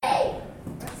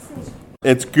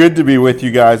It's good to be with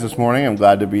you guys this morning. I'm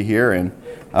glad to be here. And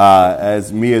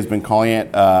as Mia has been calling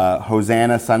it,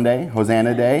 Hosanna Sunday,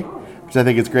 Hosanna Day, which I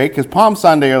think is great because Palm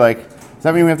Sunday, you're like, does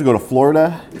that mean we have to go to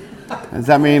Florida? Does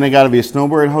that mean I got to be a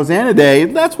snowbird? Hosanna Day,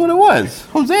 that's what it was.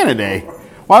 Hosanna Day.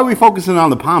 Why are we focusing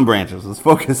on the palm branches? Let's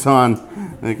focus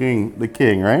on the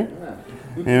king, right?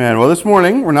 Amen. Well, this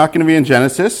morning, we're not going to be in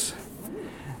Genesis.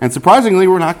 And surprisingly,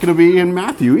 we're not going to be in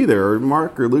Matthew either, or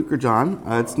Mark, or Luke, or John.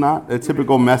 It's not a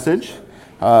typical message.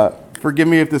 Forgive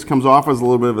me if this comes off as a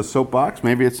little bit of a soapbox.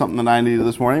 Maybe it's something that I needed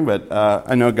this morning, but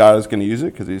I know God is going to use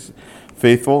it because He's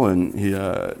faithful, and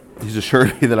He's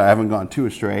assured me that I haven't gone too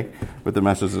astray with the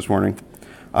message this morning.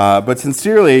 But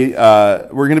sincerely,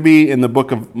 we're going to be in the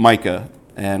book of Micah,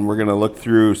 and we're going to look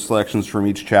through selections from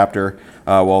each chapter,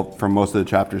 from most of the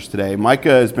chapters today. Micah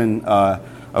has been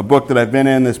a book that I've been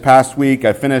in this past week.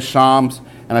 I finished Psalms,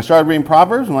 and I started reading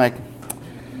Proverbs. I'm like,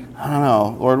 I don't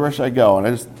know, Lord, where should I go? And I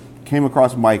just came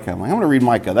across Micah. I'm like, I'm going to read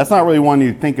Micah. That's not really one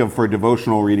you'd think of for a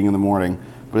devotional reading in the morning,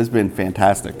 but it's been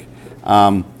fantastic.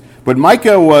 But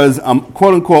Micah was a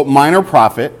quote-unquote minor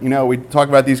prophet. You know, we talk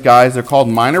about these guys. They're called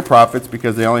minor prophets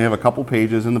because they only have a couple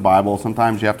pages in the Bible.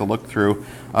 Sometimes you have to look through.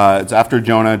 It's after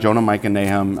Jonah, Micah,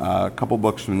 Nahum, a couple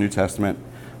books from the New Testament.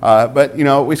 But, you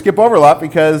know, we skip over a lot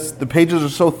because the pages are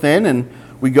so thin, and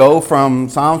we go from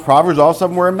Psalms, Proverbs, all of a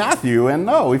sudden we're in Matthew,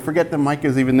 and we forget that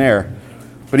Micah's even there.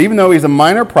 But even though he's a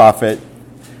minor prophet,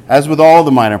 as with all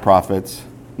the minor prophets,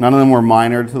 none of them were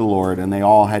minor to the Lord, and they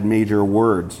all had major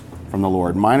words from the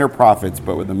Lord. Minor prophets,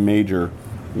 but with a major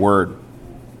word.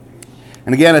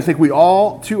 And again, I think we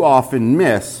all too often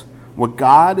miss what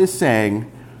God is saying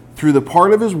through the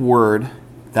part of His word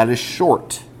that is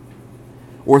short,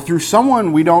 or through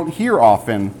someone we don't hear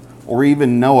often or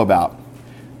even know about.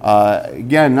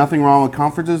 Again, nothing wrong with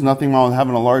conferences, nothing wrong with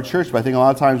having a large church, but I think a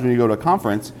lot of times when you go to a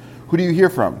conference, who do you hear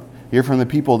from? You hear from the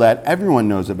people that everyone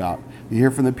knows about. You hear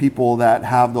from the people that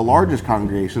have the largest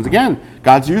congregations. Again,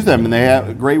 God's used them and they have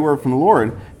a great word from the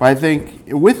Lord. But I think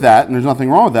with that, and there's nothing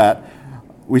wrong with that,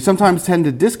 we sometimes tend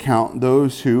to discount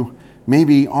those who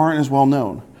maybe aren't as well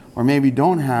known, or maybe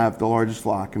don't have the largest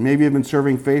flock, and maybe have been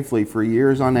serving faithfully for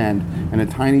years on end in a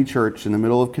tiny church in the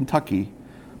middle of Kentucky,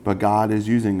 but God is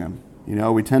using them. You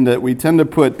know, we tend to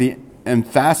put the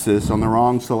emphasis on the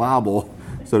wrong syllable,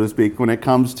 so to speak, when it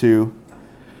comes to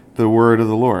the word of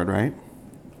the Lord, right?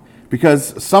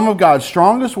 Because some of God's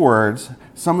strongest words,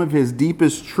 some of His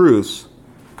deepest truths,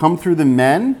 come through the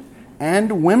men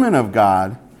and women of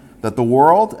God that the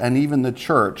world and even the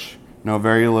church know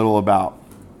very little about.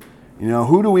 You know,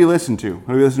 who do we listen to?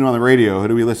 Who do we listen to on the radio? Who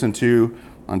do we listen to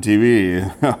on TV?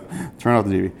 Turn off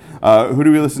the TV. Who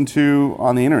do we listen to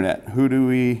on the internet? Who do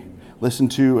we listen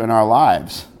to in our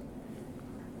lives?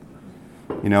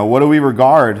 You know, what do we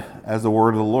regard as the word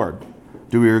of the Lord?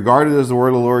 Do we regard it as the word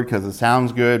of the Lord because it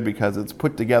sounds good, because it's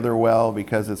put together well,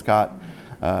 because it's got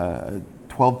a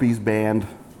 12-piece band?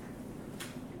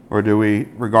 Or do we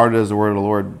regard it as the word of the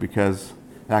Lord because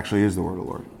it actually is the word of the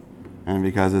Lord? And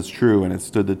because it's true and it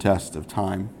stood the test of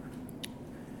time?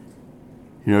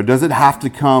 You know, does it have to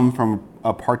come from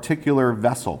a particular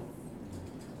vessel?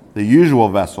 The usual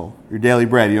vessel, your daily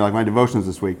bread. You know, like my devotions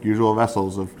this week, usual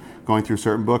vessels of going through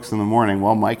certain books in the morning.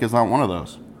 Well, Mike is not one of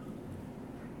those.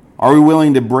 Are we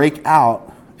willing to break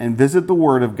out and visit the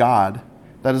Word of God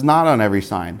that is not on every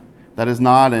sign, that is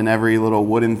not in every little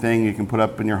wooden thing you can put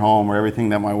up in your home, or everything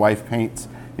that my wife paints?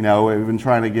 You know, we've been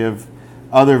trying to give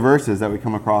other verses that we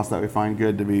come across that we find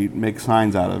good to make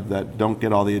signs out of that don't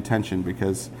get all the attention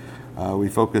because we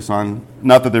focus on,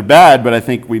 not that they're bad, but I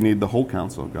think we need the whole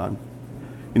counsel of God.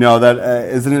 You know, that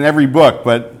isn't in every book,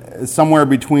 but somewhere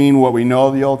between what we know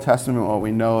of the Old Testament and what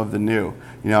we know of the New.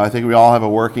 You know, I think we all have a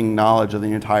working knowledge of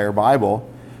the entire Bible,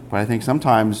 but I think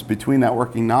sometimes between that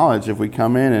working knowledge, if we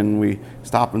come in and we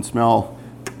stop and smell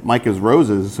Micah's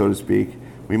roses, so to speak,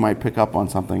 we might pick up on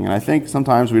something. And I think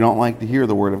sometimes we don't like to hear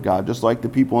the Word of God, just like the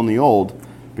people in the Old,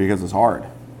 because it's hard,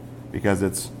 because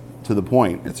it's to the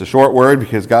point. It's a short word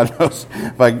because God knows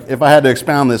if I had to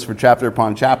expound this for chapter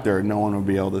upon chapter, no one would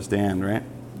be able to stand, right?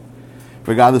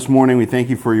 But God, this morning we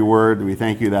thank You for Your Word. We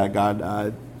thank You that,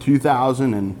 God,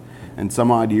 2,000 and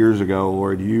some odd years ago,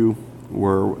 Lord, You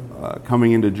were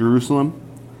coming into Jerusalem.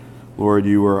 Lord,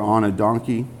 You were on a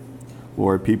donkey.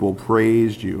 Lord, people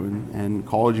praised You and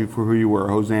called You for who You were.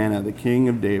 Hosanna, the King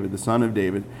of David, the Son of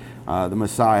David, the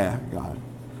Messiah, God.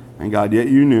 And God, yet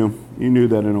You knew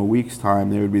that in a week's time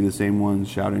they would be the same ones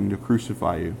shouting to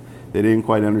crucify You. They didn't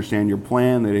quite understand Your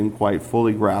plan. They didn't quite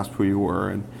fully grasp who You were.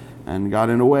 And God,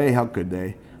 in a way, how could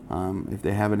they if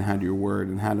they haven't had Your word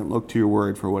and hadn't looked to Your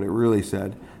word for what it really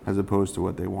said as opposed to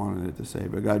what they wanted it to say?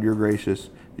 But God, You're gracious.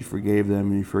 You forgave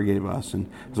them and you forgave us. And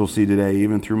as we'll see today,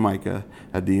 even through Micah,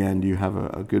 at the end, you have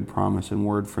a good promise and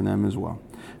word for them as well.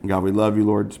 And God, we love you,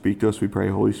 Lord. Speak to us, we pray.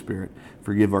 Holy Spirit,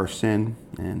 forgive our sin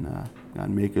and God,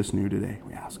 make us new today,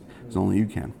 we ask. As only you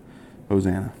can.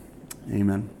 Hosanna.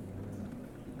 Amen.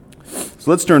 So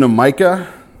let's turn to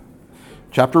Micah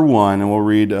chapter 1, and we'll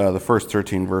read the first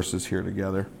 13 verses here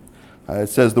together. It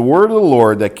says, "The word of the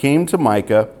Lord that came to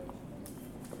Micah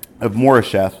of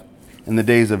Moresheth in the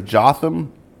days of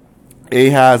Jotham,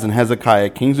 Ahaz, and Hezekiah,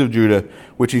 kings of Judah,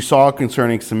 which he saw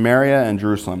concerning Samaria and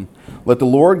Jerusalem. Let the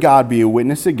Lord God be a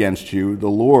witness against you, the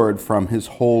Lord from his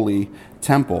holy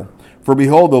temple. For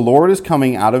behold, the Lord is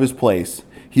coming out of his place.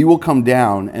 He will come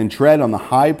down and tread on the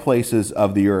high places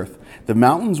of the earth. The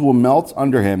mountains will melt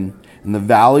under him, and the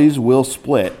valleys will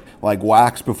split like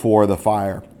wax before the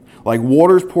fire, like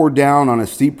waters poured down on a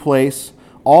steep place.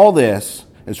 All this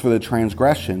is for the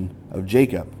transgression of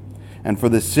Jacob, and for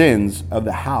the sins of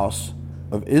the house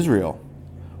of Israel.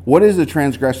 What is the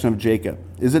transgression of Jacob?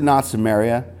 Is it not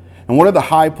Samaria? And what are the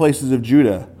high places of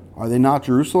Judah? Are they not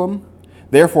Jerusalem?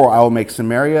 Therefore I will make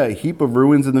Samaria a heap of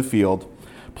ruins in the field,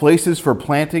 places for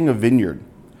planting a vineyard.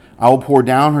 I will pour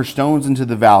down her stones into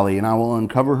the valley, and I will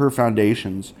uncover her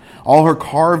foundations. All her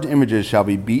carved images shall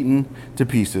be beaten to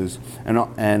pieces,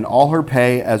 and all her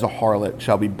pay as a harlot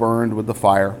shall be burned with the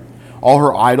fire. All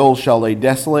her idols shall lay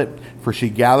desolate, for she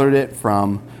gathered it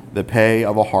from the pay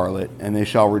of a harlot, and they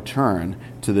shall return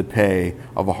to the pay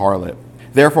of a harlot.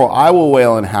 Therefore I will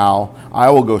wail and howl,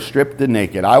 I will go stripped and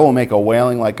naked. I will make a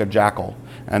wailing like a jackal,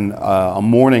 and a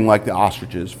mourning like the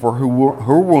ostriches, for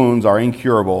her wounds are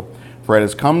incurable. For it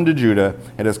has come to Judah,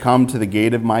 it has come to the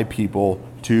gate of my people,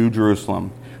 to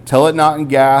Jerusalem. Tell it not in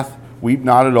Gath, weep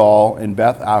not at all. In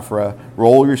Beth Aphrah,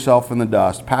 roll yourself in the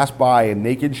dust. Pass by in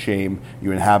naked shame,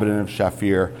 you inhabitant of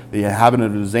Shaphir. The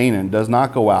inhabitant of Zaanan does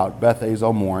not go out. Beth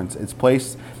Azel mourns. Its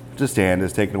place to stand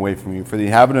is taken away from you. For the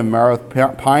inhabitant of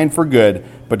Marath pined for good,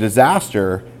 but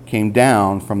disaster came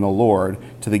down from the Lord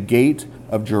to the gate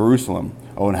of Jerusalem.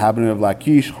 O inhabitant of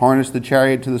Lachish, harness the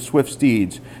chariot to the swift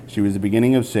steeds. She was the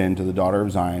beginning of sin to the daughter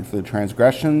of Zion. For the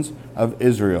transgressions of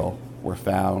Israel were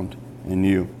found in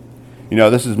you." You know,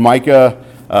 this is Micah.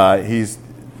 He's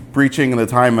preaching in the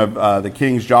time of the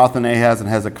kings Jotham, Ahaz, and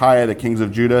Hezekiah, the kings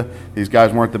of Judah. These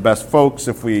guys weren't the best folks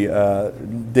if we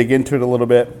dig into it a little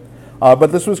bit.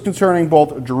 But this was concerning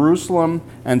both Jerusalem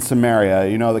and Samaria,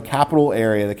 you know, the capital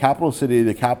area, the capital city,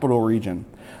 the capital region.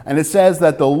 And it says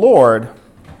that the Lord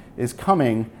is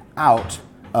coming out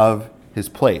of his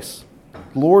place.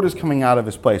 The Lord is coming out of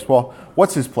his place. Well,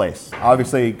 what's his place?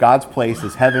 Obviously, God's place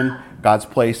is heaven. God's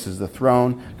place is the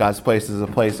throne. God's place is a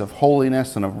place of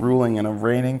holiness and of ruling and of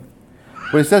reigning.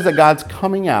 But it says that God's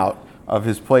coming out of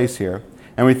his place here.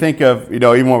 And we think of, you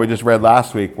know, even what we just read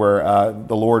last week, where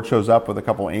the Lord shows up with a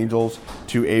couple angels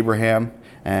to Abraham,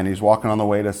 and he's walking on the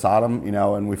way to Sodom, you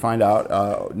know, and we find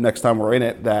out next time we're in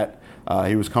it that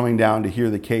he was coming down to hear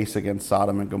the case against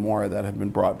Sodom and Gomorrah that had been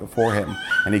brought before him.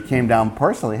 And he came down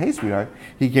personally. Hey, sweetheart.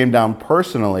 He came down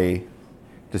personally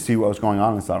to see what was going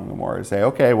on in Sodom and Gomorrah. To say,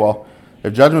 okay, well,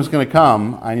 if judgment's going to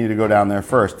come, I need to go down there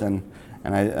first. And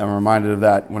I'm reminded of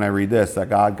that when I read this, that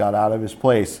God got out of his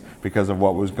place because of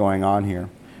what was going on here.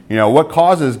 You know, what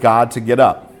causes God to get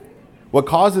up? What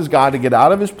causes God to get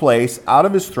out of his place, out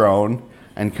of his throne,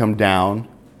 and come down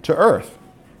to earth?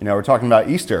 You know, we're talking about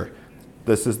Easter.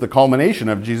 This is the culmination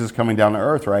of Jesus coming down to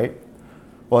earth, right?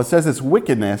 Well, it says it's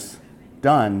wickedness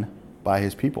done by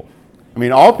his people. I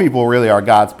mean, all people really are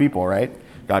God's people, right?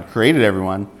 God created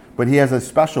everyone, but he has a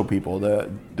special people, the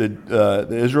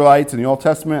Israelites in the Old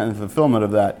Testament, and the fulfillment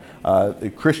of that, the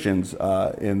Christians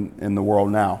in the world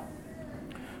now.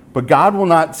 But God will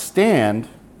not stand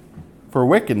for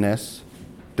wickedness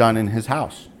done in his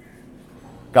house.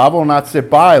 God will not sit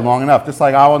by long enough, just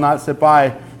like I will not sit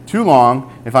by too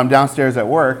long if I'm downstairs at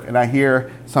work and I hear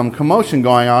some commotion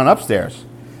going on upstairs.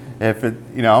 If it,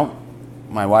 you know,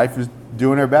 my wife is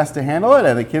doing her best to handle it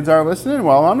and the kids aren't listening,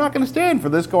 well, I'm not going to stand for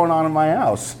this going on in my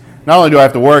house. Not only do I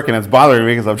have to work and it's bothering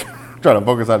me because I'm trying to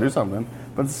focus on do something,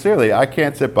 but sincerely, I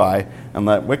can't sit by and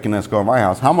let wickedness go in my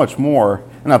house. How much more,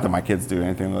 not that my kids do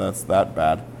anything that's that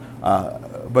bad,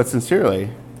 but sincerely,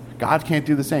 God can't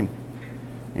do the same.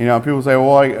 You know, people say,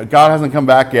 well, God hasn't come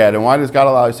back yet, and why does God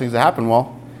allow these things to happen?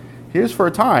 Well, he is for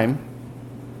a time,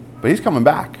 but he's coming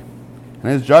back,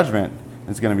 and his judgment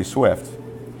is going to be swift.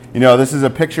 You know, this is a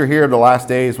picture here of the last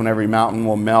days when every mountain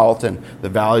will melt and the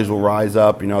valleys will rise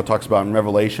up. You know, it talks about in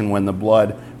Revelation when the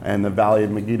blood and the valley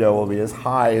of Megiddo will be as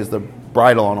high as the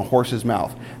bridle on a horse's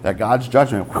mouth. That God's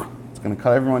judgment, it's going to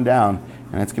cut everyone down,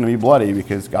 and it's going to be bloody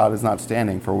because God is not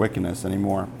standing for wickedness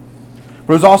anymore.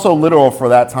 But it was also literal for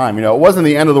that time. You know, it wasn't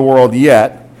the end of the world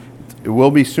yet, It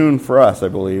will be soon for us, I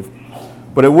believe.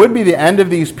 But it would be the end of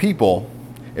these people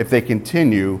if they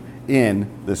continue in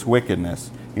this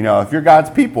wickedness. You know, if you're God's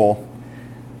people,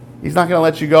 he's not going to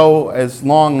let you go as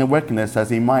long in wickedness as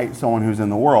he might someone who's in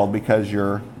the world because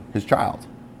you're his child.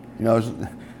 You know, there's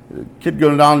a kid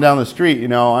going down the street, you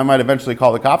know, I might eventually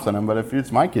call the cops on him, but if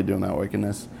it's my kid doing that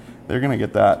wickedness, they're going to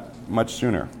get that much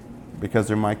sooner because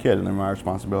they're my kid and they're my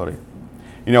responsibility.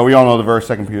 You know, we all know the verse,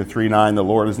 2 Peter 3:9, the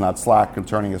Lord is not slack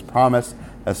concerning his promise,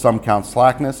 as some count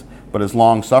slackness, but is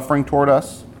long-suffering toward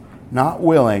us, not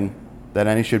willing that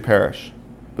any should perish,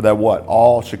 but that what?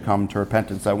 All should come to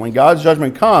repentance. That when God's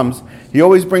judgment comes, he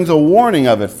always brings a warning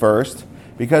of it first,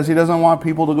 because he doesn't want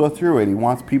people to go through it. He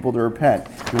wants people to repent.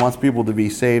 He wants people to be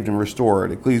saved and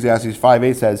restored. Ecclesiastes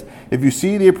 5:8 says, if you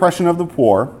see the oppression of the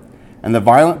poor and the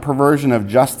violent perversion of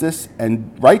justice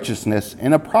and righteousness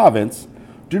in a province,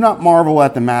 do not marvel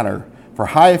at the matter, for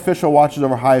high official watches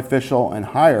over high official, and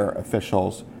higher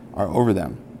officials are over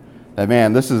them. That,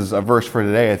 man, this is a verse for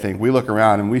today, I think. We look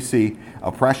around and we see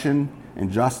oppression,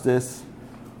 injustice,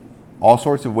 all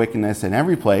sorts of wickedness in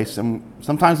every place, and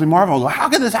sometimes we marvel, how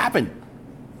could this happen?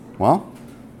 Well,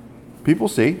 people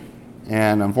see,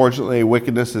 and unfortunately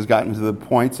wickedness has gotten to the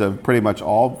points of pretty much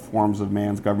all forms of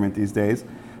man's government these days.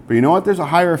 But you know what? There's a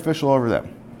higher official over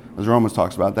them. As Romans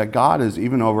talks about, that God is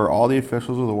even over all the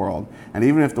officials of the world. And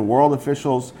even if the world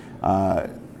officials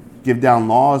give down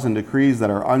laws and decrees that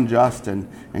are unjust and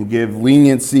give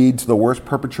leniency to the worst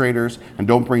perpetrators and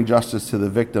don't bring justice to the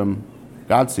victim,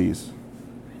 God sees.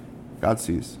 God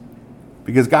sees.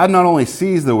 Because God not only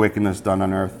sees the wickedness done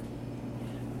on earth,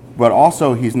 but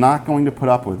also he's not going to put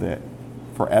up with it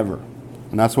forever.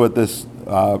 And that's what this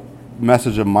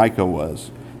message of Micah was.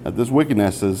 That this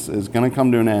wickedness is going to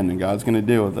come to an end and God's going to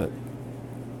deal with it.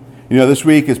 You know, this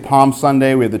week is Palm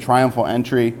Sunday. We have the triumphal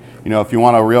entry. You know, if you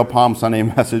want a real Palm Sunday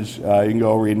message, you can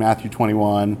go read Matthew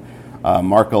 21,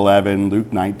 Mark 11,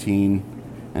 Luke 19,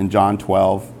 and John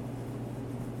 12.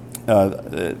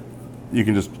 You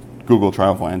can just Google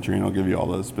triumphal entry and it'll give you all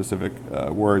the specific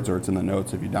words, or it's in the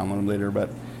notes if you download them later.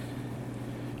 But,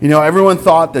 you know, everyone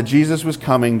thought that Jesus was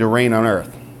coming to reign on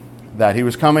earth. That he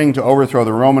was coming to overthrow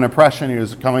the Roman oppression. He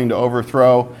was coming to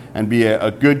overthrow and be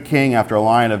a good king after a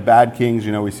line of bad kings.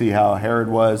 You know, we see how Herod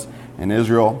was in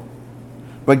Israel.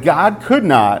 But God could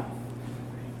not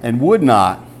and would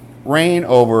not reign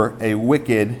over a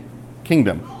wicked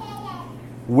kingdom.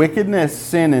 Wickedness,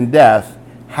 sin, and death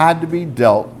had to be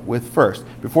dealt with first.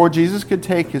 Before Jesus could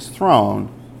take his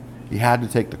throne, he had to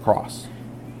take the cross.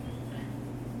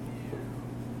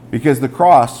 Because the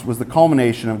cross was the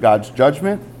culmination of God's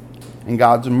judgment and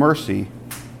God's mercy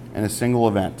in a single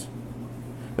event.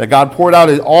 That God poured out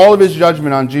all of his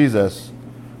judgment on Jesus,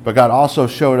 but God also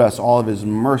showed us all of his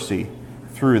mercy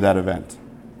through that event.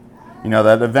 You know,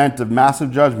 that event of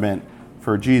massive judgment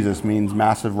for Jesus means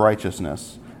massive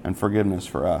righteousness and forgiveness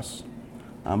for us.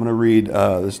 I'm going to read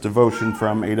this devotion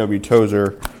from A.W.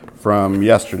 Tozer from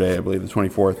yesterday, I believe, the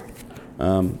 24th.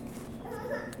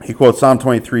 He quotes Psalm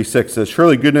 23:6, says,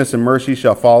 surely goodness and mercy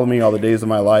shall follow me all the days of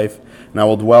my life, and I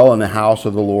will dwell in the house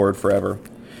of the Lord forever.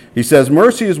 He says,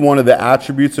 mercy is one of the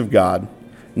attributes of God,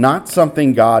 not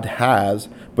something God has,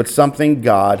 but something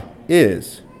God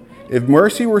is. If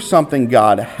mercy were something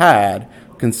God had,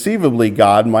 conceivably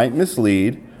God might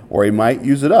mislead, or he might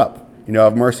use it up. You know,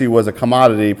 if mercy was a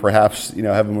commodity, perhaps, you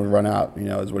know, heaven would run out, you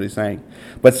know, is what he's saying.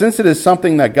 But since it is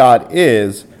something that God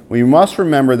is, we must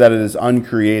remember that it is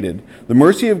uncreated. The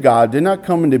mercy of God did not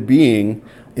come into being,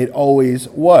 it always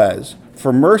was.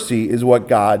 For mercy is what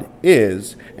God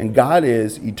is, and God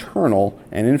is eternal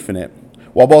and infinite.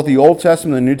 While both the Old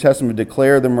Testament and the New Testament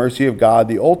declare the mercy of God,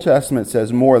 the Old Testament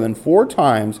says more than 4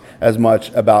 times as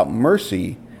much about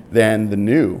mercy than the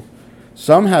New.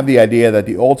 Some have the idea that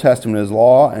the Old Testament is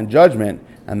law and judgment,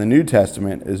 and the New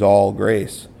Testament is all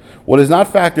grace. What is not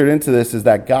factored into this is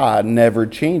that God never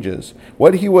changes.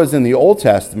 What he was in the Old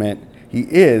Testament, he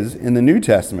is in the New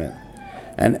Testament.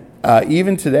 And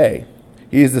even today,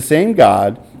 he is the same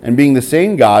God, and being the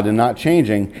same God and not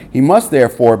changing, he must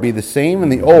therefore be the same in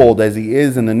the old as he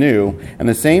is in the new, and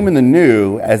the same in the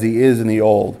new as he is in the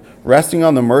old. Resting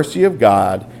on the mercy of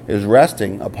God is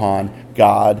resting upon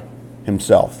God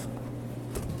himself.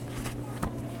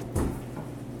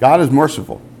 God is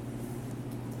merciful.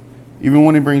 Even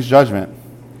when he brings judgment,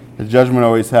 his judgment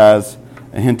always has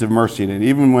a hint of mercy in it.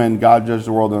 Even when God judged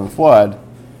the world in the flood,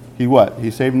 he what? He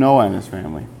saved Noah and his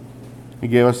family. He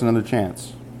gave us another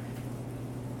chance.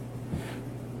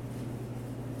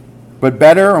 But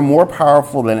better or more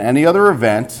powerful than any other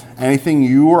event, anything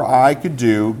you or I could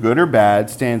do, good or bad,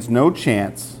 stands no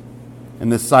chance in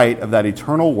the sight of that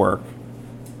eternal work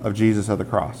of Jesus at the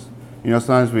cross.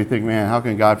 Sometimes we think, man, how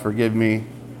can God forgive me?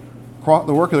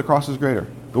 The work of the cross is greater.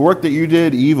 The work that you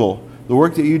did evil, the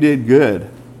work that you did good,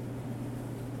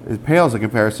 it pales in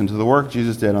comparison to the work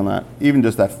Jesus did on that, even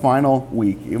just that final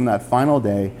week, even that final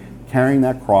day, carrying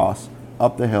that cross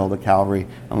up the hill to Calvary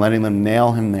and letting them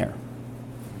nail him there.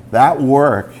 That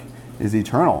work is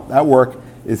eternal. That work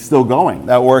is still going.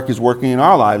 That work is working in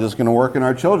our lives. It's going to work in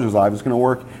our children's lives. It's going to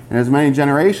work in as many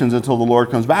generations until the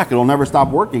Lord comes back. It'll never stop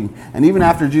working. And even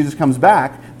after Jesus comes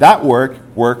back, that work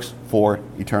works for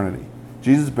eternity.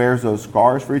 Jesus bears those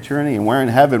scars for eternity, and we're in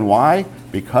heaven. Why?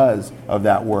 Because of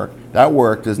that work. That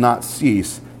work does not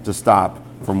cease to stop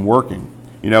from working.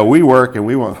 We work and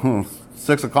we want,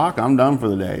 6 o'clock, I'm done for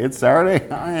the day. It's Saturday.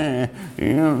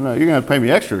 You're going to pay me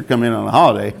extra to come in on a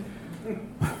holiday.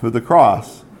 But the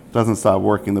cross doesn't stop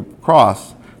working. The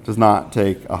cross does not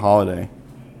take a holiday.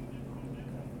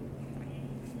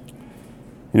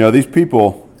 These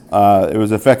people, it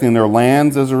was affecting their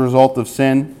lands as a result of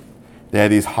sin. They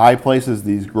had these high places,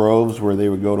 these groves where they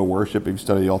would go to worship. If you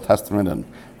study the Old Testament, and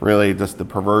really just the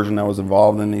perversion that was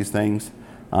involved in these things.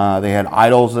 They had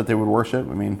idols that they would worship.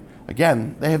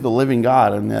 Again, they have the living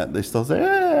God, and yet they still say,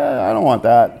 I don't want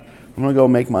that. I'm going to go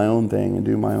make my own thing and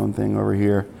do my own thing over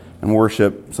here and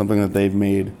worship something that they've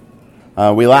made.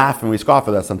 We laugh and we scoff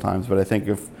at that sometimes, but I think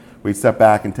if we step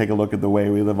back and take a look at the way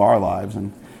we live our lives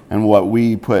and what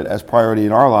we put as priority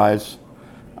in our lives,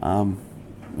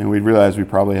 and we'd realize we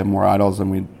probably have more idols than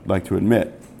we'd like to admit.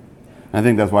 And I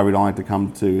think that's why we don't like to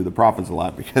come to the prophets a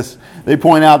lot, because they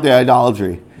point out the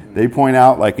idolatry. They point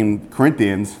out, like in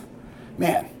Corinthians,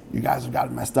 man, you guys have got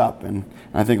it messed up. And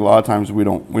I think a lot of times we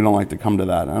don't like to come to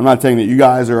that. And I'm not saying that you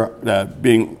guys are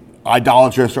being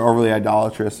idolatrous or overly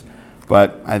idolatrous,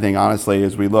 but I think honestly,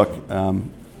 as we look,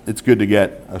 it's good to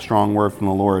get a strong word from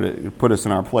the Lord. It put us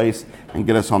in our place and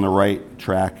get us on the right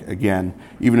track again,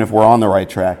 even if we're on the right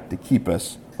track, to keep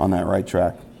us on that right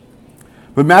track.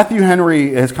 But Matthew Henry,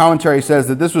 his commentary says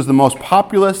that this was the most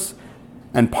populous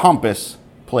and pompous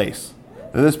place.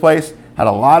 That this place had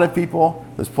a lot of people.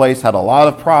 This place had a lot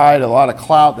of pride, a lot of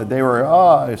clout, that they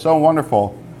were, so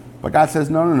wonderful. But God says,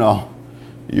 no.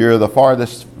 You're the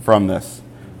farthest from this.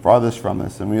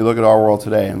 And when you look at our world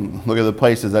today and look at the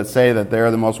places that say that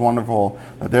they're the most wonderful,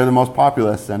 that they're the most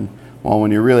populous, and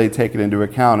when you really take it into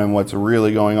account and what's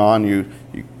really going on, you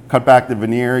cut back the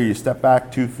veneer, you step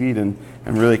back 2 feet and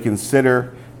really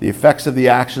consider the effects of the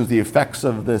actions, the effects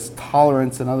of this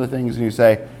tolerance and other things, and you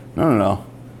say, no,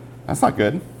 that's not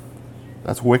good.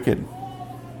 That's wicked.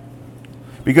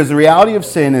 Because the reality of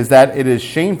sin is that it is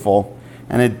shameful,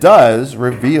 and it does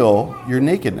reveal your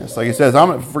nakedness. Like he says,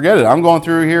 forget it. I'm going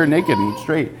through here naked and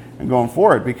straight and going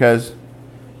for it, because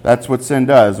that's what sin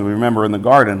does. We remember in the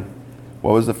garden,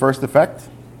 what was the first effect?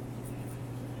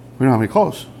 We don't have any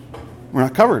clothes. We're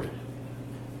not covered.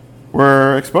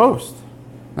 We're exposed.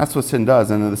 That's what sin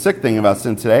does. And the sick thing about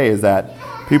sin today is that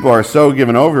people are so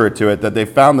given over to it that they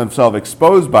found themselves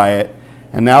exposed by it,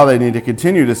 and now they need to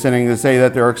continue to sinning to say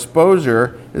that their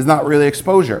exposure is not really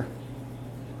exposure.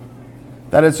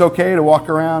 That it's okay to walk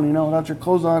around, without your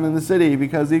clothes on in the city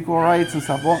because equal rights and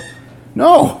stuff. Well,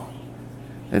 no,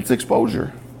 it's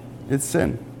exposure. It's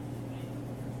sin.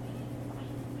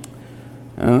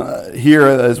 And here,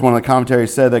 as one of the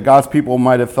commentaries said, that God's people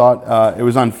might have thought it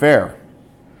was unfair,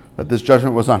 that this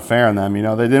judgment was unfair on them.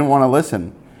 They didn't want to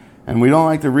listen. And we don't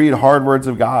like to read hard words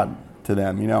of God to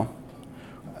them,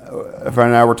 A friend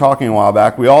and I were talking a while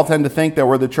back. We all tend to think that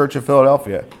we're the Church of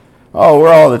Philadelphia. Oh,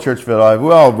 we're all the Church of Philadelphia.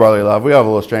 We all have brotherly love. We have a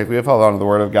little strength. We have held on to the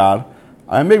Word of God.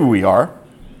 Maybe we are.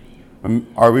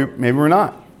 Are we? Maybe we're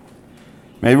not.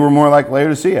 Maybe we're more like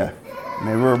Laodicea.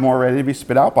 Maybe we're more ready to be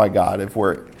spit out by God if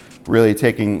we're really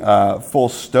taking full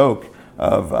token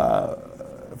of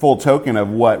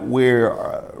what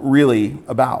we're really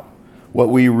about, what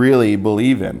we really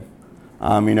believe in.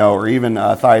 Or even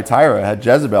Thyatira had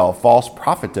Jezebel, a false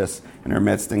prophetess, in her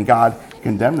midst, and God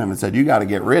condemned them and said, you got to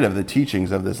get rid of the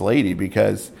teachings of this lady,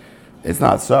 because it's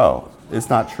not so. It's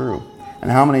not true. And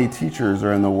how many teachers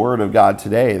are in the Word of God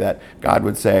today that God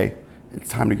would say, it's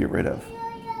time to get rid of?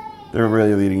 They're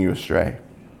really leading you astray.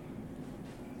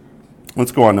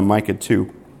 Let's go on to Micah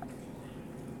 2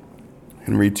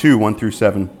 and read 2, 1 through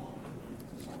 7.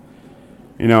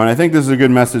 And I think this is a good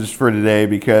message for today,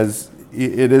 because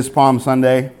it is Palm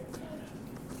Sunday,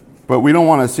 but we don't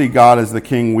want to see God as the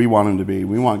king we want him to be.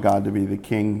 We want God to be the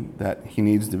king that he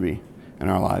needs to be in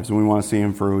our lives, and we want to see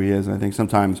him for who he is. And I think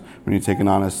sometimes we need to take an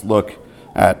honest look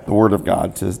at the Word of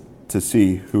God to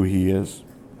see who he is.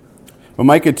 But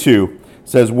Micah 2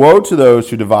 says, woe to those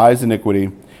who devise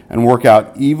iniquity and work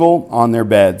out evil on their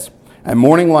beds, At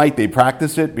morning light they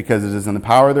practice it because it is in the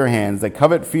power of their hands. They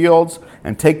covet fields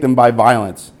and take them by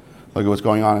violence. Look at what's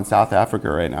going on in South Africa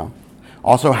right now.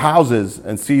 Also houses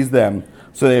and seize them.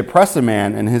 So they oppress a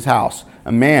man and his house,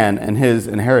 a man and his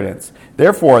inheritance.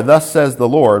 Therefore, thus says the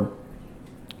Lord,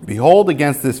 behold,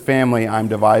 against this family I am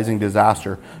devising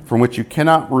disaster, from which you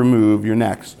cannot remove your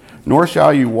necks, nor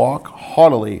shall you walk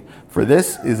haughtily, for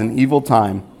this is an evil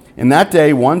time. In that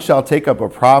day one shall take up a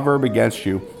proverb against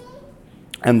you,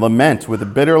 and lament with a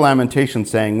bitter lamentation,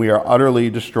 saying, we are utterly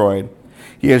destroyed.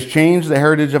 He has changed the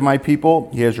heritage of my people.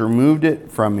 He has removed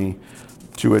it from me.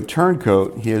 To a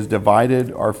turncoat, he has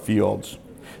divided our fields.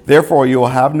 Therefore, you will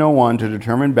have no one to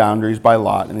determine boundaries by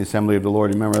lot in the assembly of the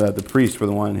Lord. Remember that the priests were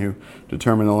the one who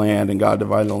determined the land, and God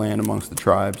divided the land amongst the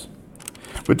tribes.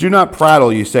 But do not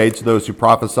prattle, you say, to those who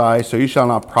prophesy, so you shall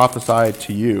not prophesy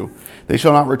to you. They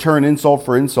shall not return insult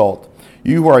for insult.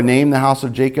 You who are named the house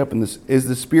of Jacob, and this is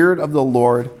the Spirit of the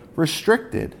Lord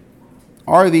restricted?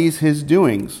 Are these his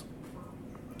doings?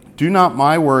 Do not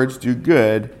my words do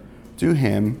good to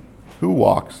him who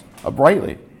walks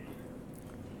uprightly?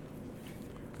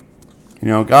 You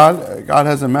know, God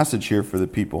has a message here for the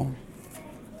people.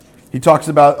 He talks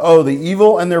about, the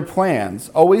evil and their plans,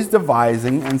 always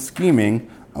devising and scheming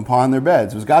upon their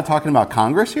beds. Was God talking about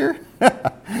Congress here?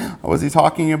 Or was he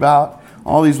talking about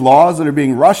all these laws that are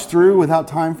being rushed through without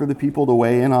time for the people to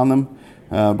weigh in on them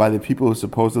by the people who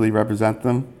supposedly represent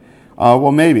them?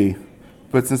 Well, maybe.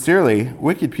 But sincerely,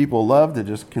 wicked people love to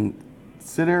just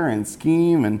consider and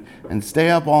scheme and stay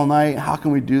up all night. How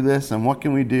can we do this, and what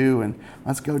can we do, and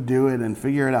let's go do it and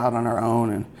figure it out on our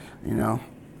own. And you know,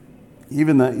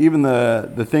 even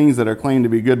the things that are claimed to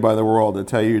be good by the world that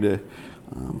tell you to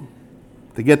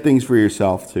get things for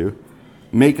yourself, to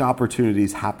make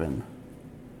opportunities happen.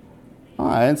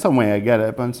 In some way I get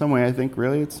it, but in some way I think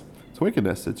really it's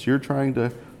wickedness. It's you're trying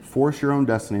to force your own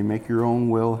destiny, make your own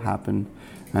will happen,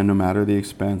 and no matter the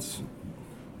expense,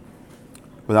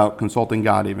 without consulting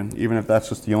God even if that's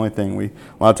just the only thing.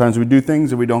 A lot of times we do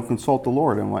things and we don't consult the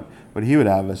Lord and what he would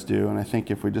have us do. And I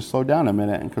think if we just slow down a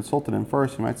minute and consulted him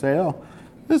first, he might say,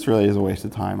 this really is a waste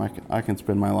of time. I can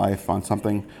spend my life on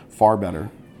something far better.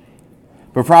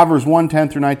 But Proverbs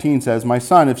 1:10-19 says, my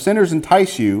son, if sinners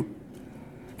entice you,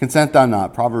 consent thou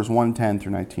not. Proverbs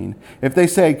 1:10-19. If they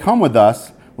say, come with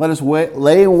us, let us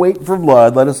lay in wait for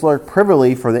blood. Let us lurk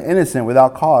privily for the innocent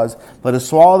without cause. Let us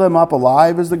swallow them up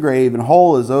alive as the grave and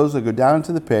whole as those that go down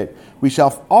into the pit. We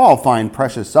shall all find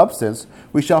precious substance.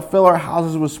 We shall fill our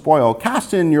houses with spoil.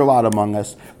 Cast in your lot among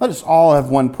us. Let us all have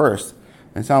one purse.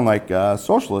 They sound like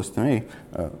socialists to me.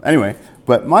 Anyway,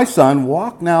 but my son,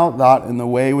 walk now not in the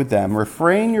way with them.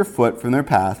 Refrain your foot from their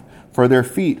path, for their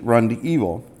feet run to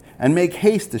evil, and make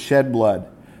haste to shed blood.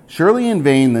 Surely in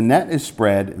vain the net is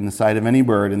spread in the sight of any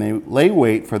bird, and they lay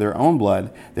wait for their own blood.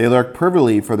 They lurk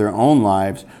privily for their own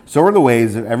lives. So are the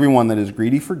ways of everyone that is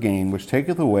greedy for gain, which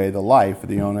taketh away the life of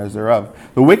the owners thereof.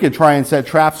 The wicked try and set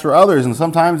traps for others, and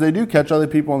sometimes they do catch other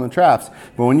people in the traps.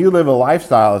 But when you live a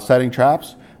lifestyle of setting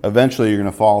traps, eventually you're going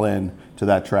to fall into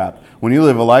that trap. When you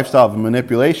live a lifestyle of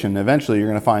manipulation, eventually you're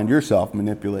going to find yourself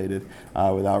manipulated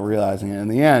without realizing it. In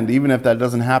the end, even if that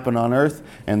doesn't happen on earth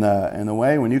in the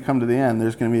way, when you come to the end,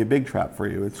 there's going to be a big trap for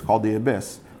you. It's called the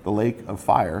abyss, the lake of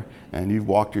fire, and you've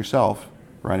walked yourself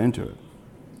right into it.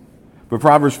 But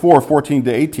Proverbs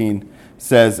 4:14-18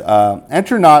 says,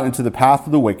 enter not into the path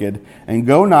of the wicked, and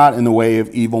go not in the way of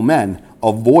evil men.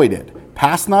 Avoid it.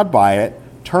 Pass not by it.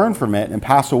 Turn from it and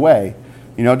pass away.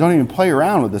 You know, don't even play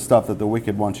around with the stuff that the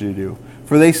wicked want you to do.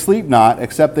 For they sleep not,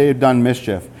 except they have done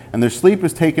mischief, and their sleep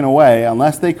is taken away,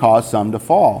 unless they cause some to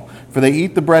fall. For they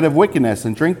eat the bread of wickedness,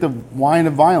 and drink the wine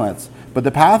of violence. But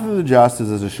the path of the just is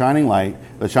as a shining light,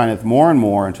 that shineth more and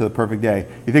more unto the perfect day.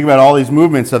 You think about all these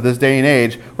movements of this day and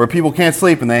age, where people can't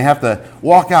sleep, and they have to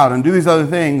walk out and do these other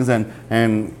things,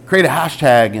 and create a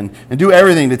hashtag, and do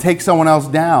everything to take someone else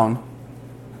down.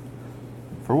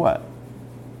 For what?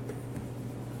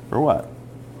 For what?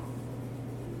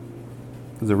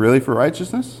 Is it really for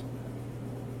righteousness?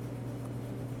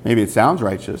 Maybe it sounds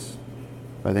righteous,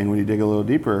 but I think when you dig a little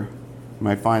deeper, you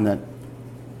might find that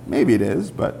maybe it is,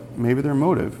 but maybe their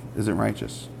motive isn't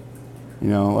righteous. You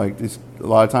know, like a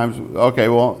lot of times, okay,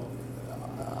 well,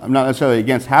 I'm not necessarily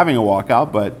against having a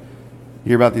walkout, but you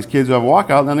hear about these kids who have a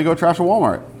walkout and then they go trash a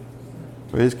Walmart.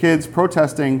 So his kids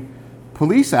protesting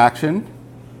police action,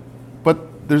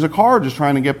 but there's a car just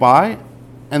trying to get by,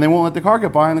 and they won't let the car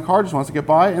get by, and the car just wants to get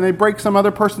by, and they break some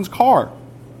other person's car.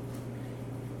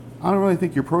 I don't really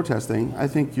think you're protesting. I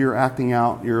think you're acting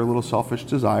out your little selfish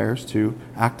desires to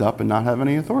act up and not have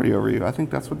any authority over you. I think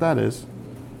that's what that is.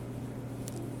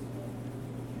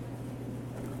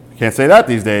 Can't say that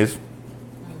these days.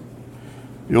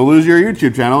 You'll lose your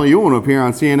YouTube channel. You won't appear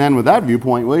on CNN with that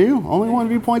viewpoint, will you? Only one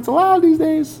viewpoint's allowed these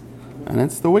days, and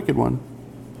it's the wicked one.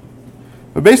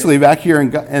 But basically, back here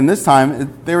in this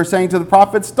time, they were saying to the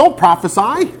prophets, don't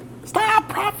prophesy. Stop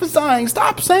prophesying.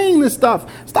 Stop saying this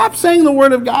stuff. Stop saying the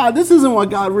word of God. This isn't what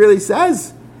God really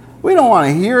says. We don't want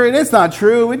to hear it. It's not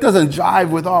true. It doesn't jive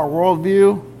with our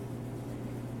worldview.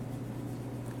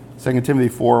 2 Timothy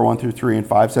 4, 1 through 3 and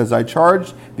 5 says, I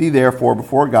charge thee therefore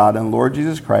before God and Lord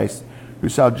Jesus Christ, who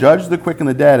shall judge the quick and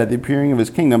the dead at the appearing of his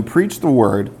kingdom, preach the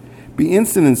word, be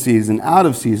instant in season, out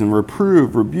of season,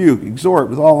 reprove, rebuke, exhort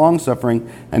with all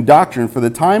longsuffering and doctrine, for the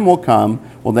time will come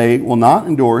when they will not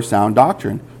endure sound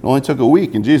doctrine. It only took a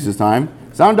week in Jesus' time.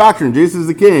 Sound doctrine, Jesus is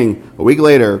the king. A week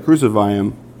later, crucify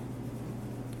him.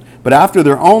 But after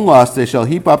their own lust they shall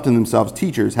heap up to themselves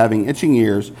teachers, having itching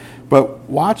ears. But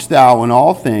watch thou in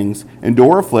all things,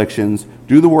 endure afflictions,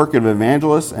 do the work of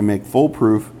evangelists, and make full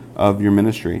proof of your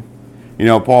ministry. You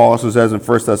know, Paul also says in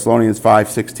 1 Thessalonians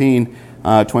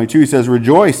 5:16, 22, he says,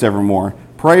 rejoice evermore,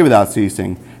 pray without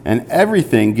ceasing, and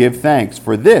everything give thanks,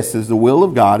 for this is the will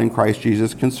of God in Christ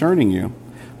Jesus concerning you.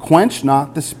 Quench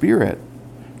not the spirit,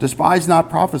 despise not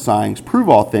prophesying, prove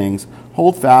all things,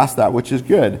 hold fast that which is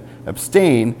good,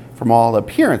 abstain from all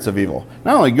appearance of evil.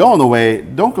 Not only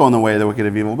don't go in the way of the wicked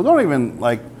of evil, but don't even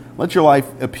let your life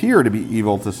appear to be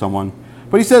evil to someone.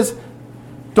 But he says,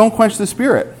 don't quench the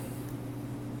spirit.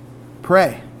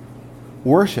 Pray,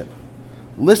 worship,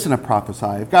 listen to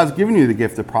prophesy. If God's given you the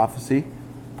gift of prophecy,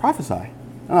 prophesy.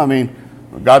 I mean,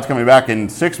 God's coming back in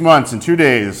 6 months and 2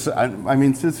 days. I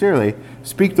mean, sincerely,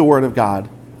 speak the word of God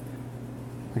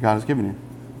that God has given you.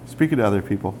 Speak it to other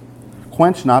people.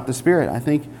 Quench not the spirit. I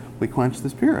think we quench the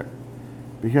spirit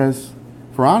because,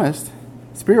 if we're honest,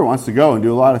 the spirit wants to go and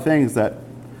do a lot of things that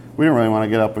we don't really want to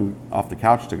get up and off the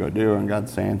couch to go do. And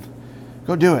God's saying,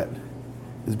 go do it.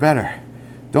 It's better.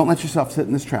 Don't let yourself sit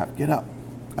in this trap. Get up.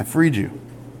 I freed you.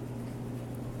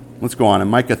 Let's go on. In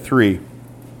Micah 3,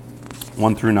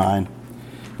 1 through 9,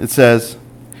 it says,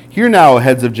 hear now,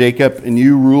 heads of Jacob, and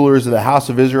you rulers of the house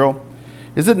of Israel.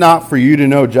 Is it not for you to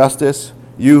know justice,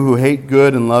 you who hate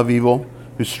good and love evil,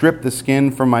 who strip the skin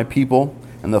from my people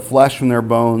and the flesh from their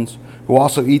bones, who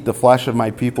also eat the flesh of my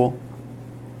people,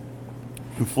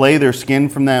 who flay their skin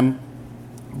from them,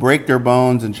 break their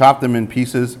bones and chop them in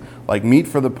pieces, like meat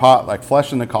for the pot, like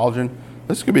flesh in the cauldron?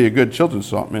 This could be a good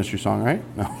children's ministry song, right?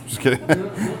 No, I'm just kidding.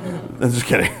 I'm just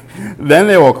kidding. Then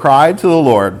they will cry to the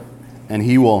Lord, and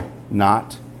he will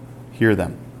not hear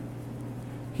them.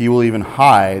 He will even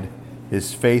hide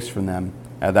his face from them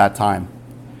at that time,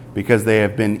 because they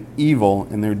have been evil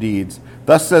in their deeds.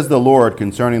 Thus says the Lord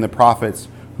concerning the prophets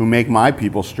who make my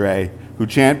people stray, who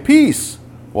chant peace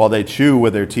while they chew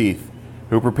with their teeth,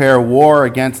 who prepare war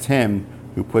against him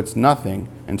who puts nothing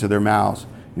into their mouths.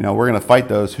 You know, we're going to fight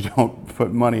those who don't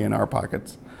put money in our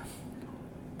pockets.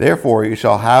 Therefore, you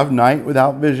shall have night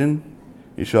without vision.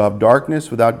 You shall have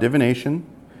darkness without divination.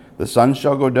 The sun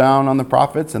shall go down on the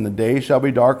prophets, and the day shall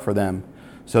be dark for them.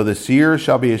 So the seers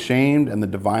shall be ashamed, and the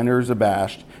diviners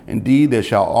abashed. Indeed, they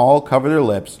shall all cover their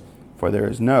lips, for there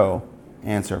is no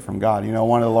answer from God. You know,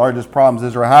 one of the largest problems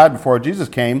Israel had before Jesus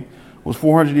came was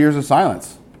 400 years of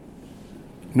silence.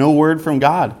 No word from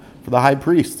God for the high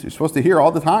priest. You're supposed to hear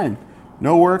all the time.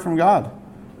 No word from God.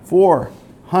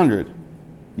 400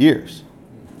 years.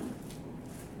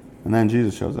 And then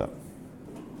Jesus shows up.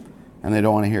 And they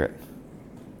don't want to hear it.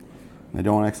 They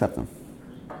don't want to accept him.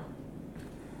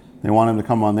 They want him to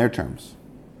come on their terms.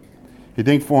 You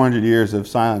think 400 years of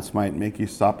silence might make you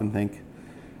stop and think,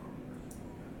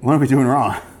 what are we doing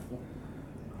wrong?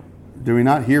 Do we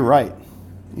not hear right?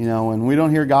 You know, when we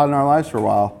don't hear God in our lives for a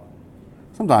while,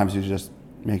 sometimes he's just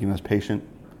making us patient,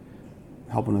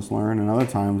 helping us learn, and other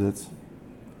times it's,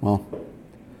 well,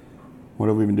 what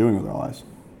have we been doing with our lives?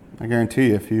 I guarantee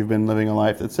you, if you've been living a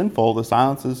life that's sinful, the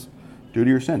silence is due to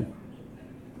your sin.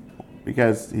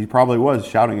 Because he probably was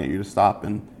shouting at you to stop,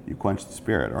 and you quench the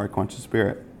spirit, or I quench the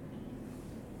spirit.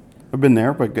 I've been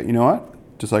there, but you know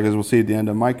what? Just like as we'll see at the end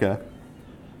of Micah,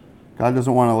 God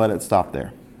doesn't want to let it stop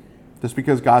there. Just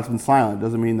because God's been silent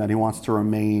doesn't mean that he wants to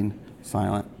remain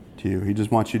silent to you. He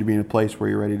just wants you to be in a place where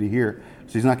you're ready to hear.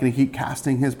 So he's not going to keep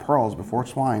casting his pearls before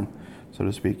swine, so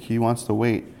to speak. He wants to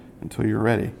wait until you're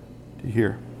ready to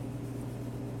hear.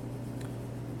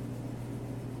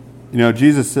 You know,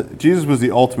 Jesus was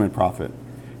the ultimate prophet.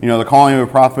 You know, the calling of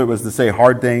a prophet was to say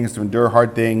hard things, to endure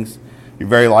hard things. Your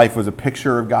very life was a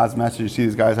picture of God's message. You see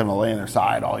these guys having to lay on their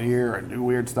side all year and do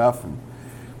weird stuff.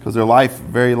 Because their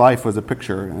very life was a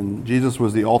picture. And Jesus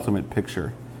was the ultimate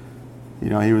picture. You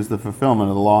know, he was the fulfillment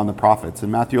of the law and the prophets. In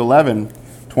Matthew 11,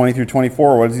 20 through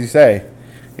 24, what does he say?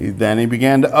 Then he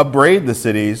began to upbraid the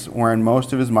cities wherein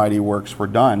most of his mighty works were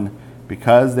done,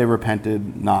 because they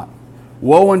repented not.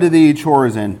 Woe unto thee,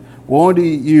 Chorazin! Woe unto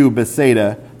you,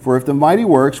 Bethsaida! For if the mighty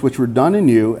works which were done in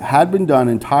you had been done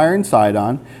in Tyre and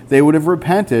Sidon, they would have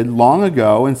repented long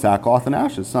ago in sackcloth and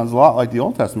ashes. Sounds a lot like the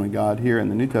Old Testament God here in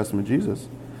the New Testament Jesus.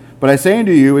 But I say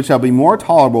unto you, it shall be more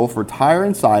tolerable for Tyre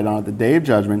and Sidon at the day of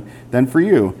judgment than for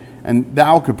you. And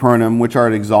thou, Capernaum, which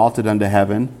art exalted unto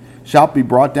heaven, shalt be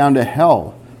brought down to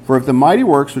hell. For if the mighty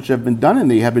works which have been done in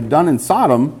thee had been done in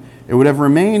Sodom, it would have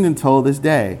remained until this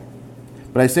day.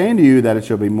 But I say unto you that it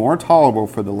shall be more tolerable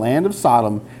for the land of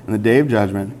Sodom in the day of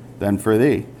judgment than for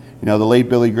thee. The late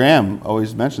Billy Graham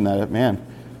always mentioned that, man,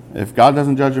 if God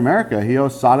doesn't judge America, he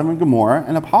owes Sodom and Gomorrah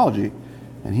an apology.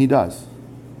 And he does,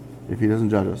 if he doesn't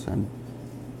judge us. And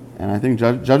I think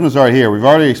judgment's already here. We've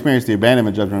already experienced the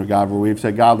abandonment judgment of God, where we've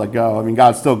said, God, let go. I mean,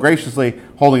 God's still graciously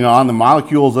holding on. The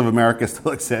molecules of America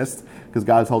still exist because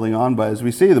God's holding on. But as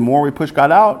we see, the more we push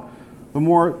God out, the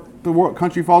more the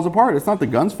country falls apart. It's not the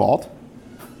gun's fault.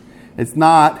 It's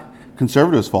not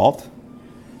conservatives' fault.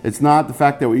 It's not the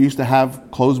fact that we used to have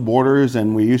closed borders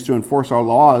and we used to enforce our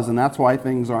laws, and that's why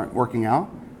things aren't working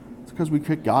out. It's because we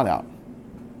kicked God out.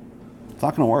 It's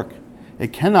not going to work.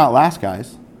 It cannot last,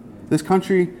 guys. This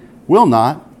country will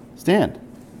not stand.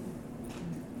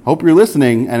 Hope you're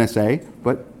listening, NSA,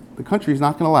 but the country is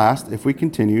not going to last if we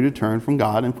continue to turn from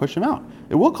God and push him out.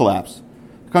 It will collapse.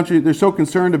 The country, they're so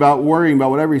concerned about worrying about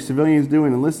what every civilian is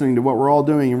doing and listening to what we're all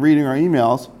doing and reading our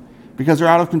emails because they're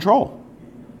out of control.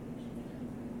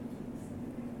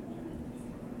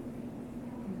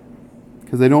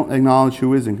 Because they don't acknowledge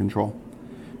who is in control.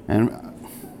 And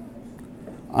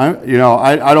I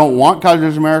don't want God to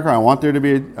judge America. I want there to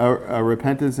be a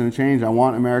repentance and a change. I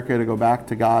want America to go back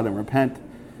to God and repent.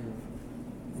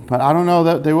 But I don't know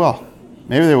that they will.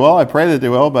 Maybe they will. I pray that they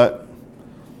will, but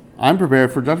I'm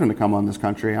prepared for judgment to come on this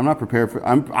country. I'm not prepared for.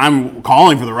 I'm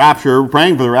calling for the rapture,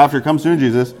 praying for the rapture. Come soon,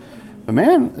 Jesus. But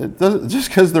man, just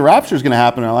because the rapture is going to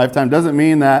happen in our lifetime doesn't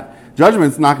mean that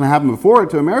judgment's not going to happen before it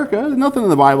to America. There's nothing in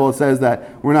the Bible that says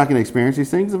that we're not going to experience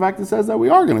these things. In fact, it says that we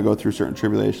are going to go through certain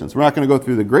tribulations. We're not going to go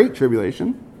through the great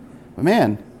tribulation. But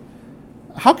man,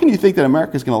 how can you think that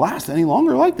America is going to last any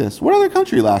longer like this? What other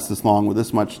country lasts this long with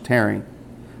this much tearing?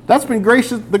 That's been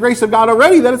the grace of God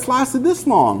already that it's lasted this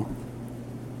long.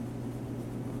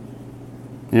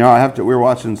 We were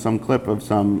watching some clip of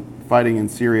some fighting in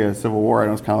Syria, civil war, and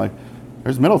I was kind of like,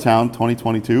 there's Middletown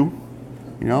 2022.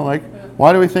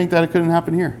 Why do we think that it couldn't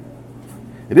happen here?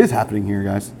 It is happening here,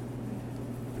 guys.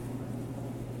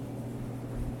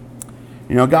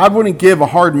 God wouldn't give a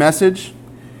hard message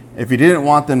if he didn't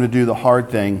want them to do the hard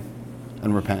thing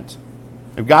and repent.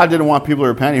 If God didn't want people to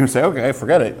repent, he would say, okay,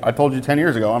 forget it. I told you 10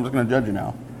 years ago, I'm just going to judge you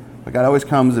now. But God always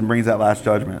comes and brings that last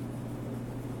judgment.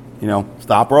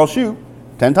 Stop or I'll shoot.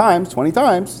 10 times, 20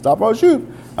 times, stop or I'll shoot.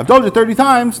 I've told you 30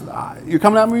 times, you're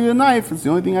coming at me with a knife. It's the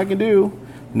only thing I can do.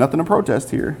 Nothing to protest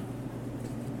here.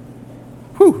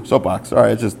 Whew, soapbox. All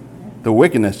right, it's just, the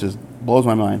wickedness just blows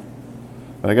my mind.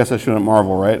 But I guess I shouldn't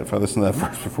marvel, right, if I listened to that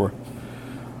verse before.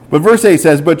 But verse 8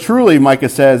 says, but truly, Micah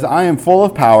says, I am full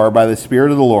of power by the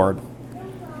Spirit of the Lord.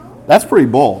 That's pretty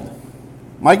bold.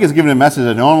 Micah's giving a message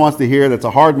that no one wants to hear. That's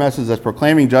a hard message that's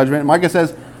proclaiming judgment. Micah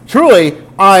says, truly,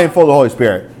 I am full of the Holy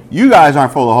Spirit. You guys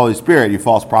aren't full of the Holy Spirit, you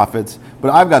false prophets, but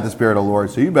I've got the Spirit of the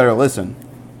Lord, so you better listen.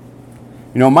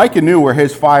 Micah knew where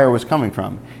his fire was coming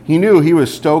from. He knew he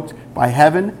was stoked by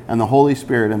heaven and the Holy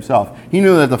Spirit himself. He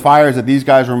knew that the fires that these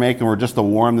guys were making were just to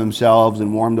warm themselves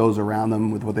and warm those around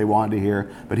them with what they wanted to hear.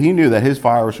 But he knew that his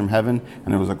fire was from heaven,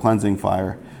 and it was a cleansing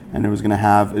fire, and it was going to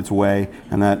have its way,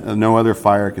 and that no other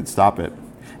fire could stop it.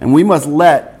 And we must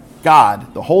let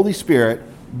God, the Holy Spirit,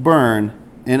 burn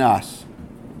in us.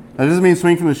 That doesn't mean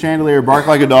swing from the chandelier, bark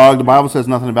like a dog. The Bible says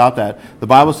nothing about that. The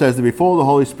Bible says to be full of the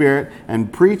Holy Spirit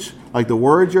and preach like the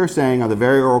words you're saying are the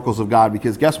very oracles of God.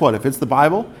 Because guess what? If it's the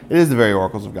Bible, it is the very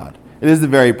oracles of God. It is the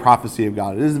very prophecy of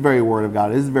God. It is the very word of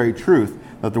God. It is the very truth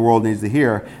that the world needs to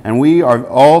hear. And we are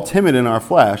all timid in our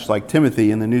flesh, like Timothy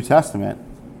in the New Testament.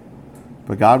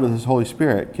 But God, with his Holy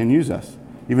Spirit, can use us,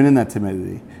 even in that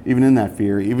timidity, even in that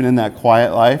fear, even in that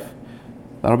quiet life.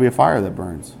 That'll be a fire that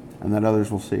burns and that others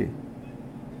will see.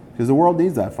 Because the world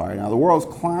needs that fire now. The world's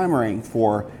clamoring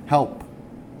for help,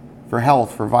 for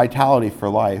health, for vitality, for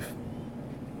life.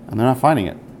 And they're not finding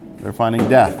it. They're finding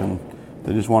death, and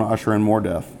they just want to usher in more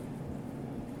death.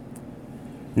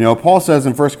 Paul says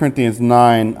in 1 Corinthians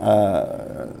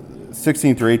 9,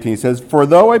 16 through 18, he says, for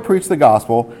though I preach the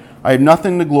gospel, I have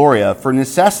nothing to glory of, for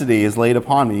necessity is laid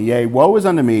upon me. Yea, woe is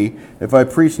unto me if I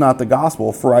preach not the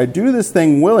gospel, for I do this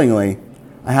thing willingly.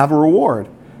 I have a reward.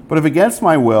 But if against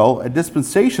my will, a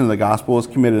dispensation of the gospel is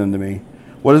committed unto me.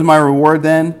 What is my reward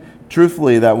then?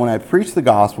 Truthfully, that when I preach the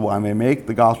gospel, I may make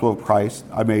the gospel of Christ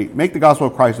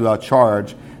without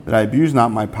charge, that I abuse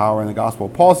not my power in the gospel.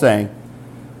 Paul's saying,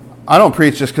 I don't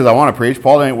preach just because I want to preach.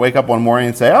 Paul didn't wake up one morning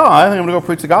and say, I think I'm going to go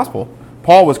preach the gospel.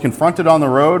 Paul was confronted on the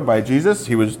road by Jesus.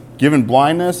 He was given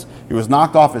blindness. He was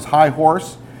knocked off his high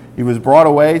horse. He was brought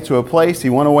away to a place. He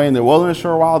went away in the wilderness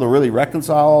for a while to really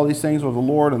reconcile all these things with the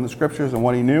Lord and the scriptures and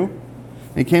what he knew.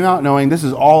 He came out knowing this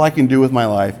is all I can do with my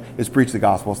life is preach the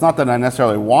gospel. It's not that I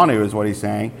necessarily want to, is what he's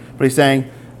saying, but he's saying,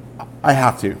 I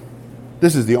have to.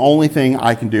 This is the only thing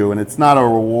I can do, and it's not a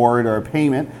reward or a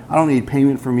payment. I don't need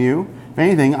payment from you. If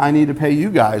anything, I need to pay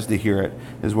you guys to hear it,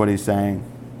 is what he's saying.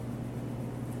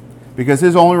 Because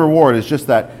his only reward is just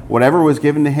that whatever was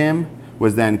given to him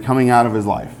was then coming out of his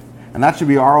life. And that should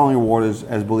be our only reward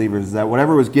as believers, is that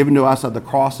whatever was given to us at the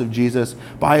cross of Jesus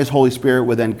by his Holy Spirit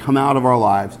would then come out of our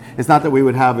lives. It's not that we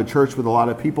would have a church with a lot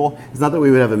of people. It's not that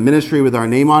we would have a ministry with our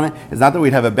name on it. It's not that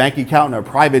we'd have a bank account and a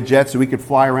private jet so we could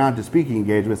fly around to speaking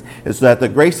engagements. It's that the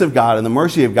grace of God and the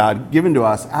mercy of God given to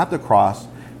us at the cross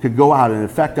could go out and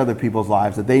affect other people's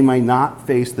lives, that they might not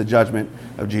face the judgment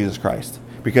of Jesus Christ.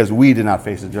 Because we did not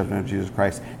face the judgment of Jesus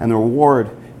Christ. And the reward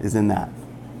is in that,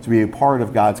 to be a part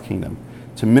of God's kingdom,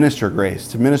 to minister grace,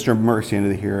 to minister mercy unto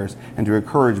the hearers, and to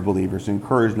encourage believers, to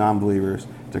encourage non-believers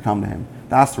to come to him.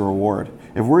 That's the reward.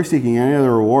 If we're seeking any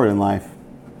other reward in life,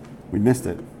 we missed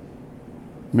it.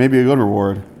 It may be a good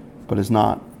reward, but it's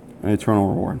not an eternal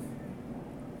reward.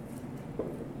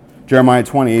 Jeremiah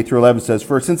 20:8-11 says,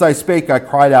 For since I spake, I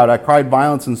cried out, I cried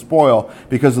violence and spoil,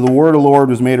 because the word of the Lord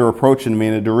was made a reproach unto me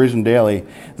and a derision daily.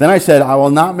 Then I said, I will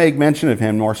not make mention of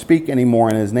him, nor speak any more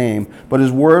in his name. But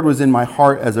his word was in my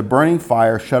heart as a burning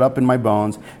fire shut up in my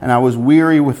bones, and I was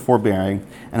weary with forbearing,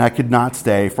 and I could not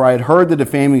stay. For I had heard the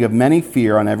defaming of many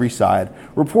fear on every side.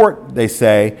 Report, they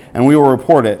say, and we will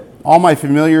report it. All my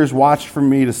familiars watched for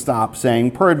me to stop,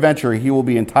 saying, Peradventure he will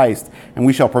be enticed, and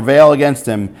we shall prevail against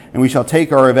him, and we shall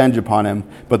take our revenge upon him.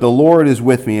 But the Lord is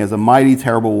with me as a mighty,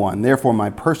 terrible one. Therefore my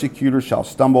persecutors shall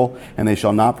stumble, and they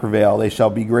shall not prevail. They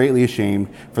shall be greatly ashamed,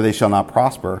 for they shall not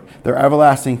prosper. Their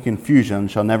everlasting confusion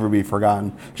shall never be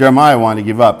forgotten. Jeremiah wanted to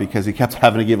give up because he kept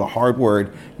having to give a hard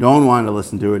word. No one wanted to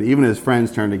listen to it. Even his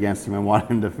friends turned against him and wanted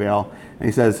him to fail. And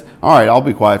he says, all right, I'll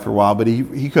be quiet for a while, but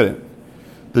he couldn't.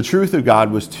 The truth of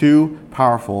God was too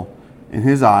powerful in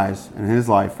his eyes and in his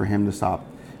life for him to stop.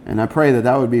 And I pray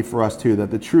that would be for us too, that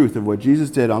the truth of what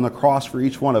Jesus did on the cross for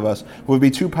each one of us would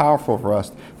be too powerful for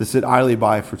us to sit idly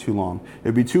by for too long. It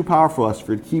would be too powerful for us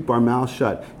to keep our mouths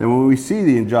shut. And when we see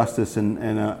the injustice in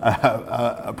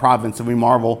a province and we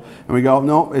marvel and we go,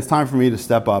 no, it's time for me to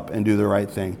step up and do the right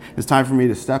thing. It's time for me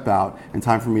to step out and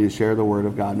time for me to share the word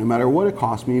of God, no matter what it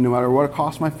costs me, no matter what it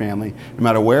costs my family, no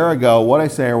matter where I go, what I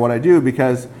say or what I do,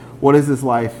 because what is this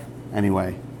life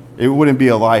anyway? It wouldn't be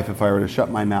a life if I were to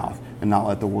shut my mouth and not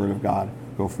let the word of God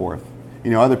go forth.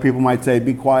 You know, other people might say,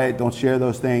 be quiet, don't share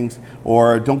those things,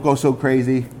 or don't go so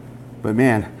crazy. But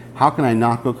man, how can I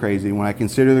not go crazy when I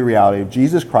consider the reality of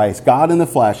Jesus Christ, God in the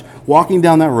flesh, walking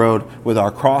down that road with our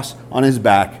cross on his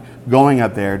back, going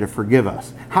up there to forgive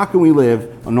us? How can we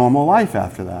live a normal life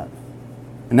after that?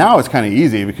 And now it's kind of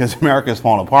easy because America's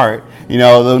fallen apart. You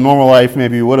know, the normal life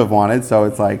maybe you would have wanted, so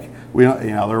it's like, we don't,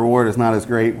 you know, the reward is not as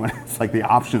great when it's like the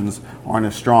options aren't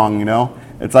as strong, you know?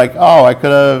 It's like, oh, I could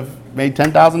have made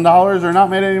 $10,000 or not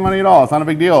made any money at all. It's not a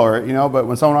big deal, or you know. But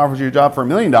when someone offers you a job for $1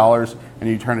 million and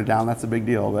you turn it down, that's a big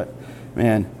deal. But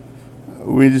man,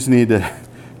 we just need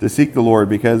to seek the Lord,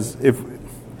 because if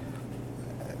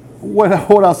what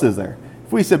else is there?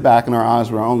 If we sit back and are honest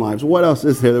with our own lives, what else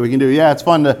is there that we can do? Yeah, it's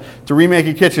fun to remake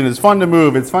a kitchen. It's fun to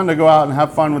move. It's fun to go out and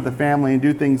have fun with the family and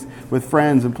do things with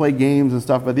friends and play games and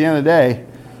stuff. But at the end of the day,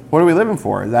 what are we living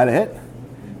for? Is that it?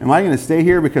 Am I going to stay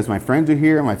here because my friends are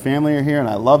here, my family are here, and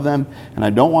I love them, and I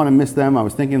don't want to miss them? I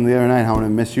was thinking the other night how I'm going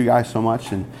to miss you guys so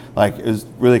much, and like it was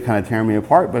really kind of tearing me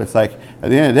apart. But it's like at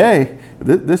the end of the day,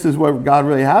 this is what God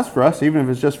really has for us, even if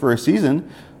it's just for a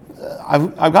season.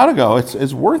 I've got to go.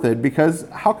 It's worth it, because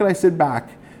how could I sit back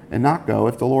and not go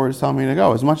if the Lord is telling me to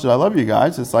go? As much as I love you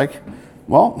guys, it's like,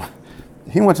 well,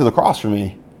 he went to the cross for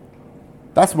me.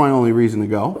 That's my only reason to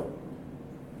go.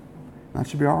 That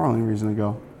should be our only reason to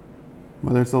go.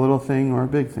 Whether it's a little thing or a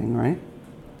big thing, right?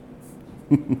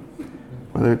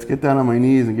 Whether it's get down on my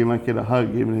knees and give my kid a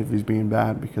hug, even if he's being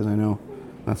bad, because I know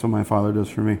that's what my Father does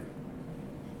for me.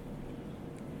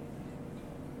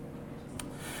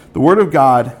 The Word of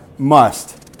God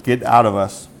must get out of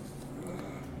us,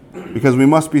 because we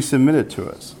must be submitted to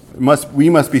us. We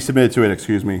must be submitted to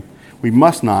it, We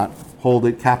must not hold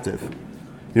it captive.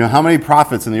 You know, how many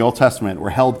prophets in the Old Testament were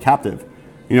held captive?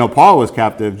 Paul was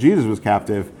captive. Jesus was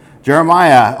captive.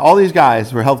 Jeremiah, all these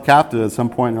guys were held captive at some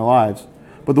point in their lives.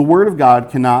 But the Word of God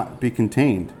cannot be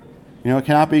contained. It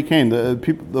cannot be contained.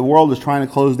 The world is trying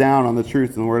to close down on the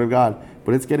truth and the Word of God,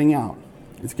 but it's getting out.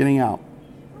 It's getting out.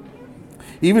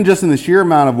 Even just in the sheer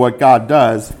amount of what God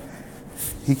does,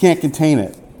 He can't contain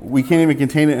it. We can't even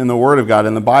contain it in the Word of God,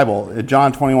 in the Bible. At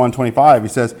John 21:25, He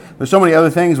says, there's so many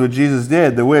other things which Jesus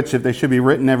did, the which, if they should be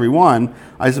written every one,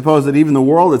 I suppose that even the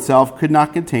world itself could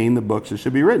not contain the books that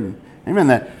should be written. Amen.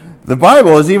 That the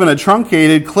Bible is even a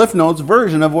truncated Cliff Notes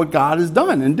version of what God has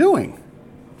done and doing.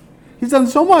 He's done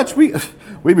so much. We'd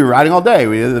be writing all day.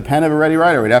 We had the pen of a ready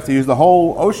writer. We'd have to use the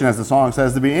whole ocean, as the song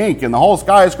says, to be ink, and the whole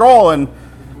sky scroll, and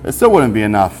it still wouldn't be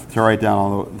enough to write down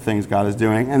all the things God is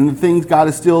doing, and the things God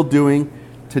is still doing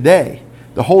today.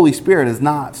 The Holy Spirit has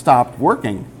not stopped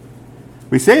working.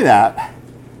 We say that,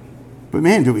 but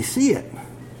man, do we see it?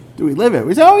 Do we live it?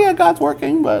 We say, oh yeah, God's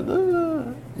working, but,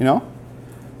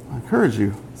 I encourage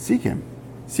you, seek Him.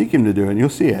 Seek Him to do it, and you'll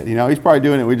see it. He's probably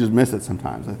doing it. We just miss it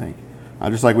sometimes, I think.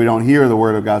 Just like we don't hear the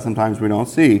Word of God, sometimes we don't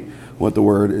see what the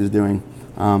Word is doing.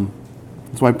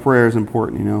 That's why prayer is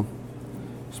important,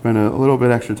 Spend a little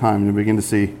bit extra time to begin to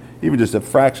see, even just a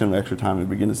fraction of extra time to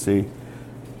begin to see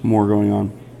more going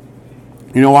on.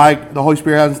 You know why the Holy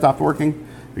Spirit hasn't stopped working?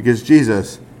 Because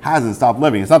Jesus hasn't stopped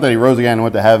living. It's not that He rose again and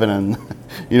went to heaven and,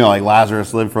 like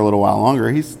Lazarus lived for a little while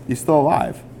longer. He's still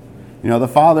alive. The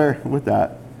Father, with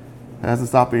that, hasn't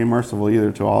stopped being merciful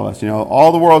either to all of us.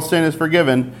 All the world's sin is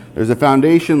forgiven. There's a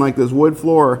foundation like this wood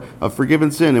floor of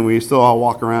forgiven sin, and we still all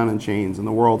walk around in chains in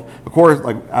the world. Of course,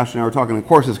 like Ashley and I were talking, of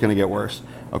course it's going to get worse.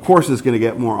 Of course it's going to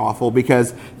get more awful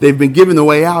because they've been given the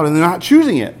way out and they're not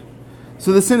choosing it.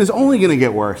 So the sin is only going to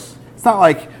get worse. It's not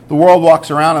like the world walks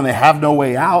around and they have no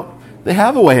way out. They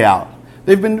have a way out.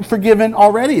 They've been forgiven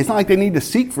already. It's not like they need to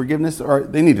seek forgiveness, or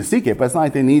they need to seek it, but it's not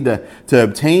like they need to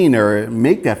obtain or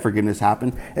make that forgiveness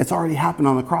happen. It's already happened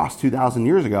on the cross 2,000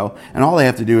 years ago, and all they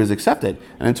have to do is accept it.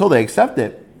 And until they accept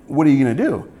it, what are you going to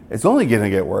do? It's only going to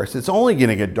get worse. It's only going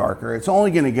to get darker. It's only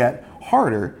going to get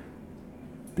harder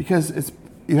because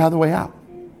you have the way out.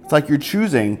 It's like you're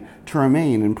choosing to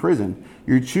remain in prison.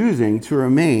 You're choosing to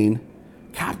remain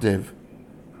captive.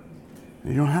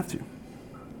 You don't have to.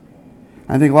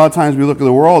 I think a lot of times we look at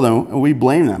the world and we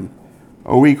blame them,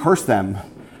 or we curse them,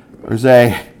 or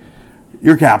say,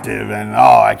 you're captive, and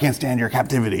I can't stand your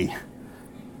captivity.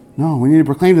 No, we need to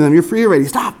proclaim to them, you're free already.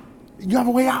 Stop. You have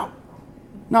a way out.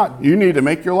 Not, you need to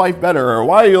make your life better, or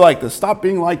why are you like this? Stop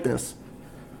being like this.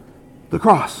 The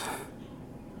cross.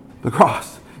 The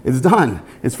cross. It's done.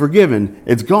 It's forgiven.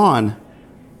 It's gone.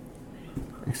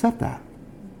 Accept that.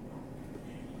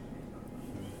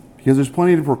 Because there's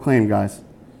plenty to proclaim, guys.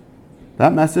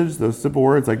 That message, those simple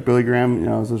words like Billy Graham,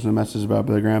 I was listening to a message about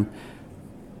Billy Graham.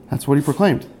 That's what he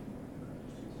proclaimed.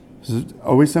 This is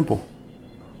always simple.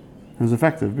 It was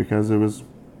effective because it was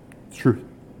truth.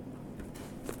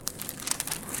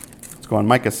 Let's go on.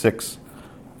 Micah 6,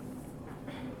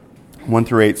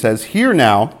 1-8 says, hear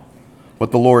now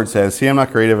what the Lord says. See, I'm not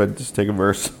creative. I just take a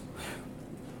verse.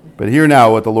 But hear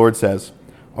now what the Lord says.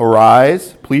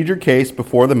 Arise, plead your case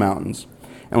before the mountains,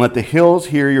 and let the hills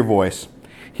hear your voice.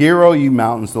 Hear, O you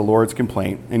mountains, the Lord's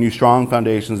complaint, and you strong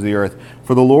foundations of the earth.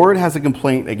 For the Lord has a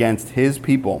complaint against His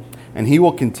people, and He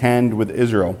will contend with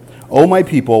Israel. O my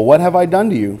people, what have I done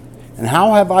to you? And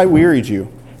how have I wearied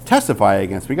you? Testify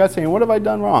against me. God's saying, what have I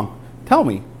done wrong? Tell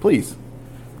me, please.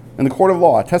 In the court of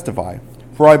law, testify.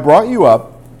 For I brought you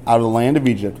up out of the land of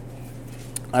Egypt.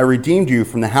 I redeemed you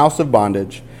from the house of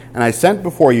bondage, and I sent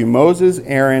before you Moses,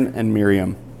 Aaron, and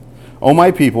Miriam. O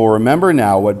my people, remember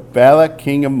now what Balak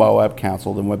king of Moab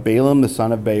counseled, and what Balaam the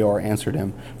son of Beor answered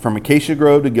him, from Acacia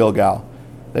Grove to Gilgal,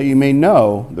 that you may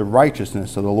know the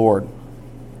righteousness of the Lord.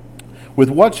 With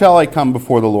what shall I come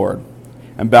before the Lord,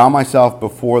 and bow myself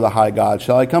before the high God?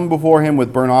 Shall I come before Him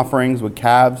with burnt offerings, with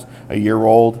calves a year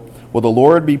old? Will the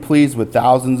Lord be pleased with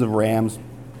thousands of rams,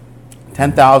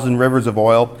 10,000 rivers of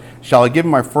oil? Shall I give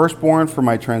Him my firstborn for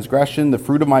my transgression, the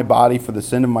fruit of my body for the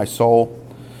sin of my soul?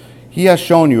 He has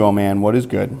shown you, O man, what is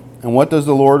good. And what does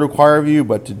the Lord require of you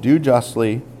but to do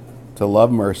justly, to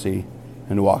love mercy,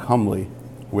 and to walk humbly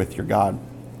with your God?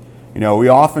 We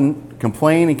often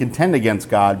complain and contend against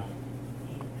God,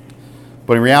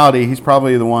 but in reality, He's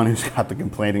probably the one who's got the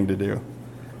complaining to do.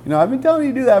 I've been telling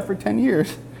you to do that for 10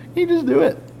 years. You just do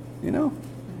it,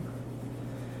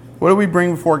 What do we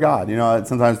bring before God? I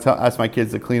sometimes ask my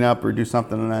kids to clean up or do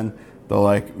something, and then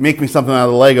they'll make me something out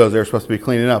of the Legos they're supposed to be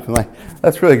cleaning up. I'm like,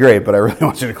 that's really great, but I really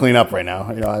want you to clean up right now.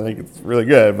 I think it's really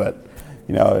good, but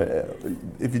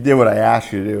if you did what I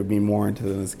asked you to do, it would be more into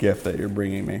this gift that you're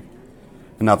bringing me.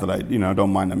 And not that I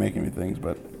don't mind them making me things,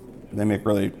 but they make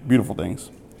really beautiful things.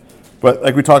 But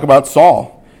like we talk about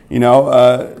Saul,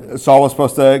 Saul was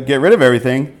supposed to get rid of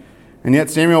everything, and yet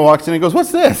Samuel walks in and goes,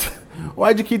 "What's this?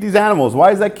 Why'd you keep these animals?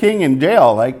 Why is that king in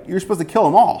jail? Like, you're supposed to kill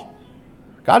them all."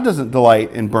 God doesn't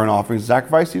delight in burnt offerings and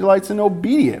sacrifice. He delights in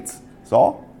obedience.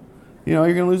 Saul, you're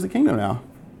going to lose the kingdom now.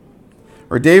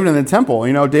 Or David in the temple.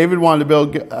 David wanted to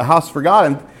build a house for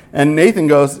God, and Nathan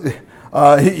goes,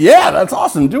 "Yeah, that's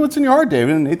awesome. Do what's in your heart,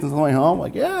 David." And Nathan's on the way home,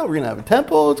 like, "Yeah, we're going to have a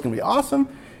temple. It's going to be awesome."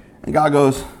 And God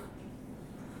goes,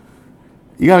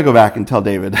 "You got to go back and tell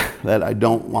David that I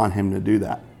don't want him to do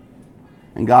that."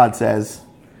 And God says,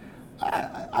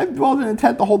 I've dwelled in a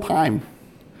tent the whole time.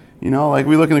 Like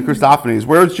we look in the Christophanies.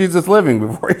 Where was Jesus living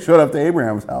before he showed up to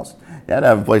Abraham's house? He had to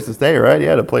have a place to stay, right? He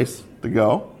had a place to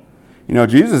go.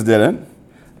 Jesus didn't.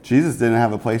 Jesus didn't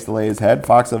have a place to lay his head.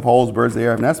 Fox have holes, birds of the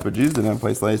air have nests, but Jesus didn't have a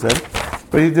place to lay his head.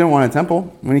 But he didn't want a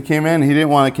temple. When he came in, he didn't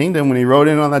want a kingdom. When he rode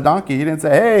in on that donkey, he didn't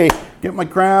say, "Hey, get my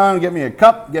crown, get me a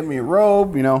cup, get me a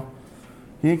robe,"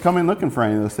 He didn't come in looking for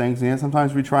any of those things. And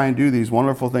sometimes we try and do these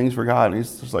wonderful things for God. And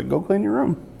he's just like, "Go clean your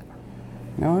room."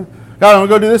 God, I'm going to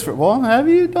go do this for... Well, have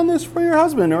you done this for your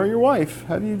husband or your wife?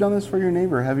 Have you done this for your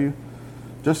neighbor? Have you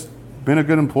just been a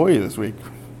good employee this week?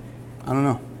 I don't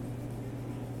know.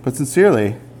 But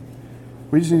sincerely,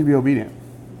 we just need to be obedient.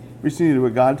 We just need to do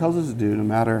what God tells us to do, no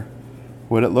matter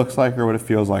what it looks like or what it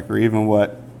feels like, or even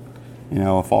what,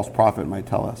 a false prophet might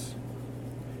tell us.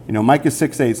 Micah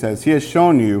 6:8 says, "He has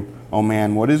shown you, O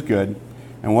man, what is good,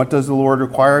 and what does the Lord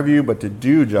require of you but to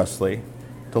do justly,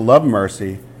 to love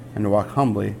mercy, and to walk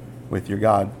humbly with your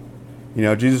God."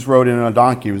 Jesus rode in on a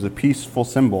donkey. It was a peaceful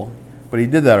symbol, but he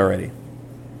did that already.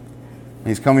 And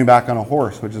he's coming back on a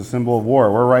horse, which is a symbol of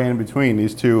war. We're right in between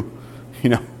these two,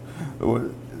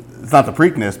 it's not the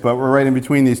Preakness, but we're right in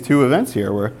between these two events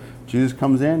here where Jesus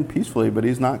comes in peacefully, but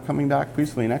he's not coming back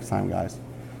peacefully next time, guys.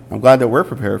 I'm glad that we're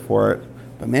prepared for it,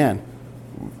 but man,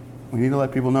 we need to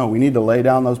let people know. We need to lay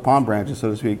down those palm branches, so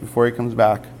to speak, before he comes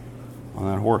back on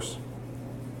that horse.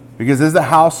 Because is the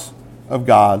house of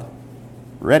God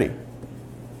ready?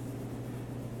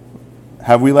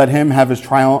 Have we let him have his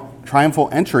triumphal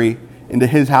entry into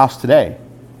his house today,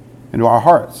 into our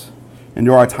hearts,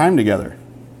 into our time together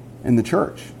in the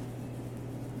church?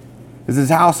 Is his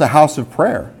house a house of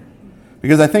prayer?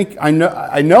 Because I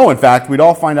know, in fact, we'd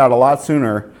all find out a lot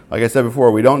sooner. Like I said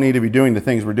before, we don't need to be doing the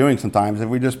things we're doing sometimes if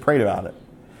we just prayed about it.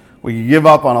 We could give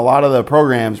up on a lot of the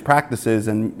programs, practices,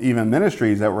 and even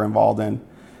ministries that we're involved in.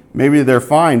 Maybe they're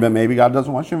fine, but maybe God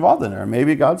doesn't want you involved in it. Or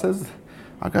maybe God says,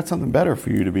 "I've got something better for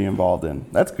you to be involved in."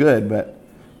 That's good, but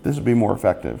this would be more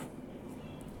effective.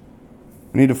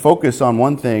 We need to focus on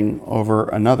one thing over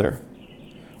another.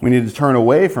 We need to turn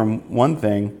away from one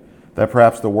thing that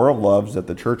perhaps the world loves, that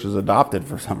the church has adopted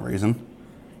for some reason,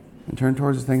 and turn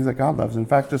towards the things that God loves. In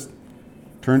fact, just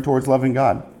turn towards loving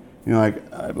God. Like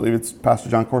I believe it's Pastor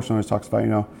John Corson always talks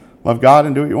about, love God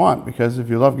and do what you want. Because if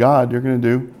you love God, you're going to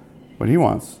do what he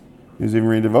wants. He was even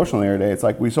reading devotional the other day. It's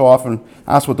like we so often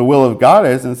ask what the will of God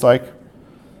is, and it's like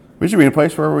we should be in a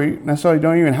place where we necessarily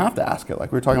don't even have to ask it.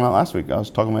 Like we were talking about last week. I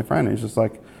was talking to my friend, and he's just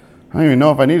like, "I don't even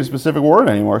know if I need a specific word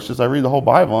anymore. It's just I read the whole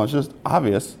Bible, and it's just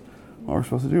obvious what we're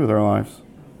supposed to do with our lives."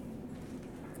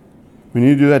 We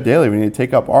need to do that daily. We need to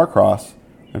take up our cross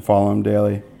and follow him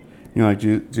daily. Like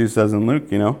Jesus says in Luke,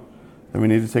 that we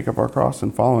need to take up our cross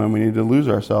and follow him. We need to lose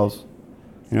ourselves.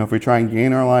 If we try and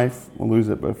gain our life, we'll lose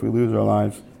it. But if we lose our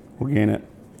lives, we'll gain it.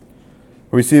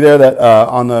 We see there that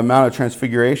on the Mount of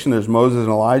Transfiguration, there's Moses and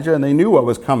Elijah, and they knew what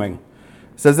was coming.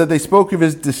 It says that they spoke of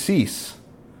his decease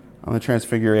on the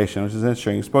Transfiguration, which is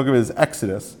interesting. He spoke of his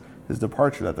exodus, his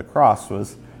departure, that the cross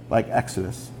was like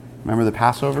Exodus. Remember the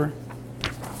Passover?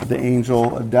 The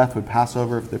angel of death would pass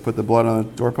over if they put the blood on the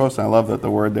doorpost. And I love that the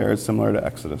word there is similar to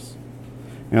Exodus.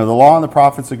 The law and the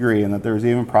prophets agree, and that there was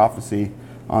even prophecy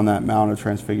on that Mount of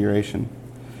Transfiguration.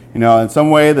 In some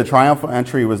way, the triumphal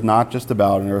entry was not just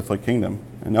about an earthly kingdom.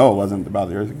 And no, it wasn't about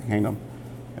the earthly kingdom.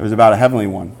 It was about a heavenly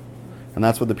one. And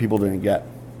that's what the people didn't get.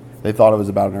 They thought it was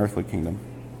about an earthly kingdom.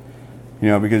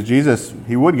 Because Jesus,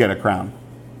 he would get a crown.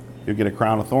 He would get a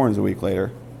crown of thorns a week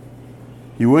later.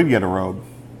 He would get a robe.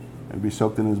 It would be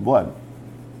soaked in his blood.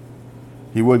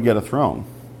 He would get a throne.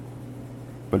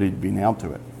 But he'd be nailed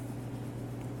to it.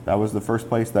 That was the first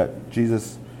place that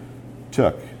Jesus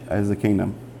took as the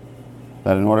kingdom.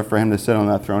 That in order for him to sit on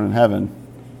that throne in heaven,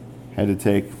 he had to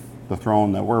take the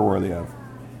throne that we're worthy of,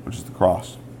 which is the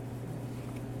cross.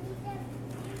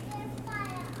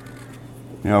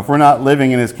 If we're not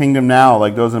living in his kingdom now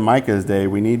like those in Micah's day,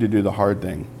 we need to do the hard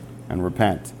thing and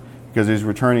repent. Because he's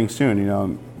returning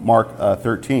soon. Mark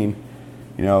 13,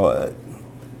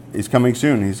 he's coming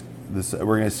soon.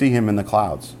 We're going to see him in the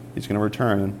clouds. He's going to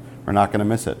return, and are not going to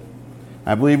miss it.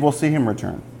 I believe we'll see him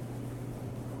return.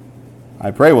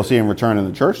 I pray we'll see him return in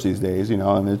the church these days, and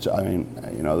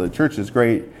the church is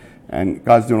great and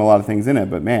God's doing a lot of things in it,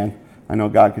 but man, I know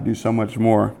God could do so much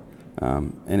more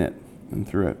in it and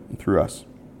through us.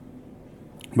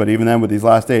 But even then, with these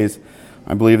last days,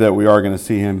 I believe that we are going to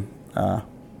see him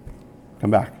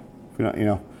come back.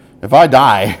 If I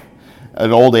die at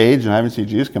an old age and I haven't seen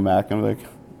Jesus come back, I'm like,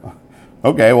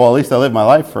 okay, well, at least I lived my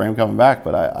life for him coming back.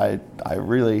 But I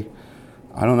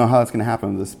don't know how that's going to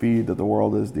happen with the speed that the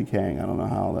world is decaying. I don't know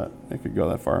how that it could go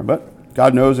that far. But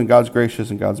God knows, and God's gracious,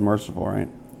 and God's merciful, right?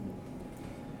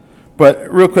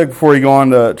 But real quick before we go on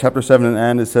to chapter 7 and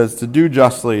end, it says to do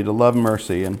justly, to love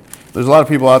mercy. And there's a lot of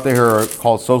people out there who are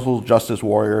called social justice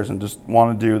warriors and just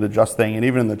want to do the just thing. And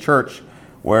even in the church,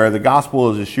 where the gospel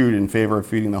is issued in favor of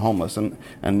feeding the homeless. And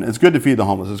it's good to feed the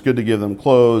homeless. It's good to give them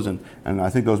clothes. And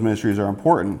I think those ministries are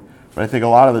important. But I think a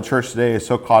lot of the church today is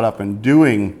so caught up in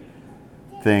doing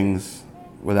things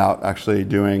without actually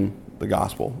doing the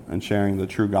gospel and sharing the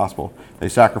true gospel. They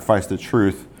sacrifice the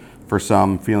truth for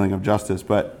some feeling of justice.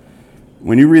 But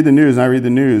when you read the news, and I read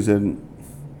the news, and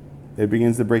it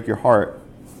begins to break your heart,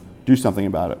 do something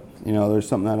about it. There's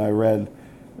something that I read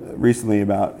recently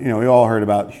about, we all heard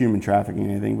about human trafficking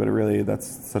and anything, but that's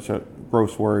such a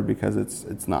gross word because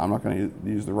it's not, I'm not going to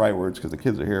use the right words because the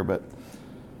kids are here, but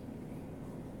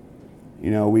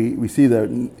we see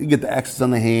you get the X's on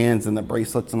the hands and the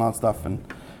bracelets and all that stuff and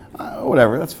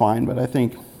whatever, that's fine. But I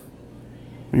think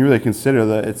when you really consider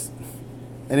that it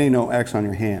ain't no X on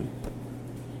your hand.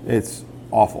 It's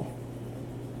awful.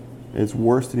 It's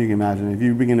worse than you can imagine. If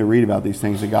you begin to read about these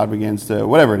things, that God begins to,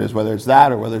 whatever it is, whether it's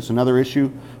that or whether it's another issue,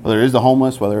 whether it is the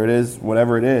homeless, whether it is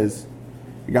whatever it is,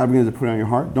 God begins to put it on your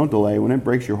heart. Don't delay. When it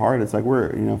breaks your heart, it's like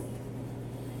don't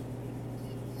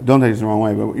take this the wrong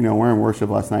way, but we're in worship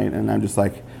last night, and I'm just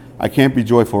like, I can't be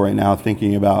joyful right now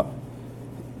thinking about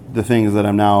the things that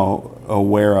I'm now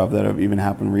aware of that have even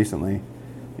happened recently.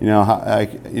 I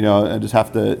just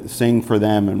have to sing for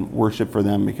them and worship for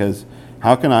them, because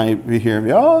how can I be here and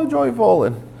be joyful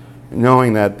and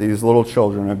knowing that these little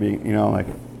children are being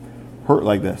hurt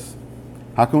like this?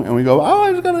 How can and we go,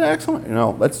 I just got an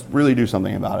excellent, let's really do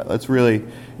something about it. Let's really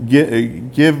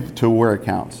give to where it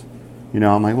counts.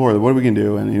 I'm like, Lord, what are we going to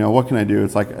do? And what can I do?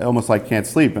 It's like almost like can't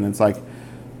sleep, and it's like,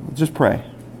 just pray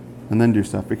and then do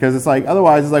stuff, because it's like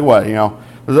otherwise it's like what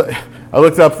I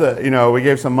looked up we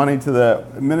gave some money to the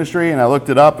ministry, and I looked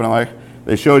it up, and I'm like,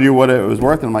 they showed you what it was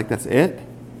worth, and I'm like, that's it?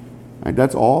 Like,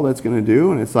 that's all that's going to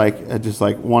do? And it's like, I just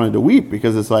wanted to weep,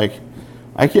 because it's like,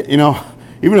 I can't,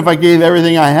 even if I gave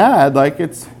everything I had,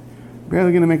 it's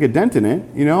barely going to make a dent in it,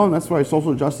 and that's why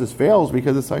social justice fails,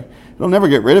 because it's like, it'll never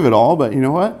get rid of it all, but you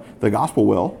know what? The gospel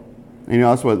will.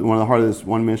 That's what one of the heart of this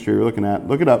one ministry we're looking at.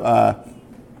 Look it up.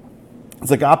 It's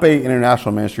Agape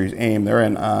International Ministries, AIM. They're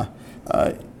in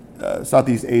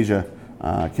Southeast Asia,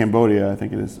 Cambodia, I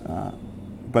think it is.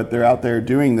 But they're out there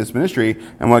doing this ministry,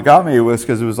 and what got me was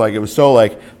because it was so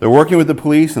they're working with the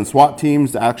police and SWAT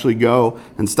teams to actually go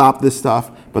and stop this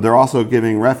stuff, but they're also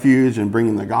giving refuge and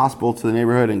bringing the gospel to the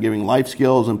neighborhood and giving life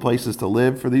skills and places to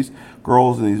live for these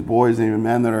girls and these boys and even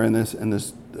men that are in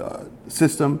this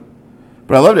system.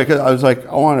 But I loved it because I was like,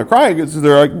 I wanted to cry because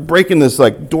they're breaking this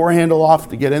door handle off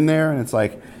to get in there, and it's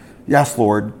like, yes,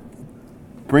 Lord,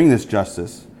 bring this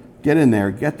justice, get in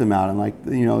there, get them out, and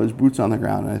there's boots on the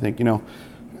ground, and I think I don't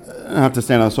have to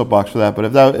stand on the soapbox for that, but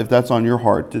if that's on your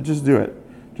heart, to just do it,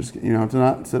 just to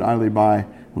not sit idly by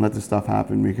and let this stuff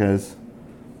happen, because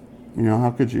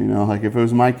how could you if it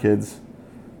was my kids,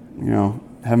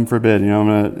 heaven forbid,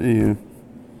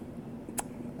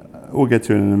 we'll get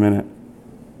to it in a minute.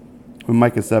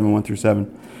 Micah 7,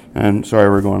 1-7. And sorry,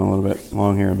 we're going a little bit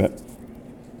long here a bit.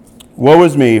 Woe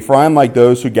is me, for I am like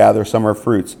those who gather summer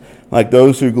fruits, like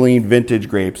those who glean vintage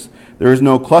grapes. There is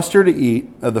no cluster to eat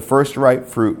of the first ripe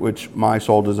fruit which my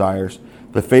soul desires.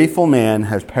 The faithful man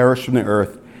has perished from the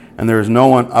earth, and there is no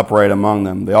one upright among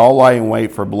them. They all lie in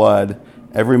wait for blood.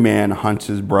 Every man hunts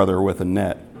his brother with a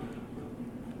net,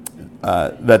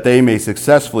 that they may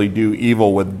successfully do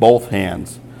evil with both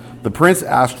hands. The prince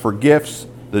asks for gifts,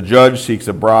 the judge seeks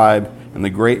a bribe, and the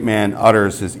great man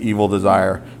utters his evil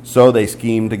desire. So they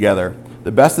scheme together.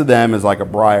 The best of them is like a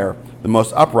briar. The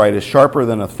most upright is sharper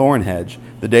than a thorn hedge.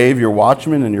 The day of your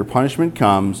watchman and your punishment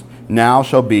comes. Now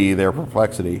shall be their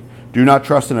perplexity. Do not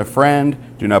trust in a friend.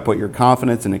 Do not put your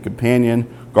confidence in a companion.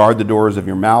 Guard the doors of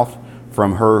your mouth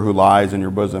from her who lies in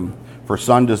your bosom. For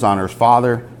son dishonors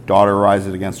father. Daughter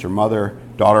rises against her mother.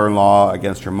 Daughter-in-law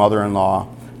against her mother-in-law.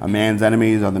 A man's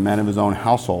enemies are the men of his own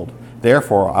household.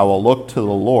 Therefore, I will look to the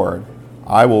Lord.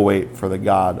 I will wait for the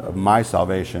God of my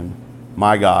salvation.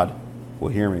 My God will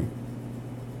hear me.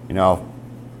 You know,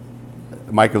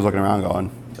 Mike was looking around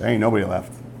going, there ain't nobody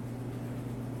left.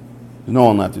 There's no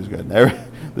one left who's good.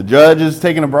 The judge is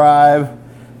taking a bribe.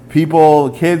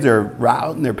 Kids are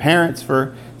routing their parents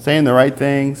for saying the right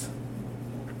things.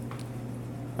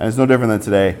 And it's no different than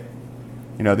today.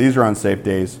 You know, these are unsafe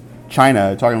days.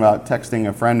 China, talking about texting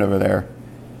a friend over there.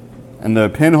 And the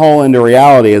pinhole into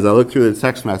reality as I look through the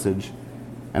text message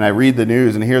and I read the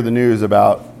news and hear the news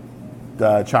about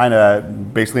China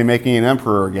basically making an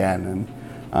emperor again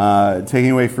and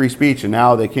taking away free speech. And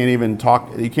now they can't even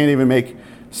talk, you can't even make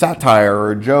satire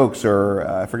or jokes or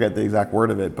I forget the exact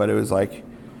word of it, but it was like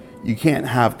you can't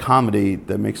have comedy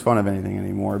that makes fun of anything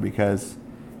anymore because,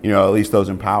 you know, at least those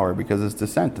in power, because it's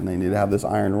dissent and they need to have this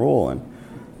iron rule and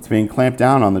it's being clamped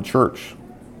down on the church.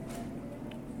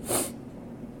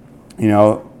 You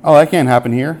know, oh, that can't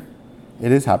happen here.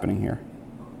 It is happening here.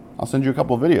 I'll send you a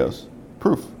couple of videos.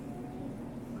 Proof.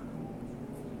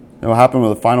 It will happen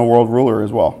with a final world ruler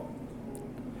as well.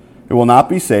 It will not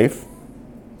be safe.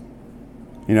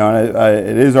 You know, and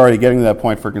it is already getting to that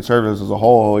point for conservatives as a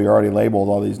whole. You're already labeled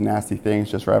all these nasty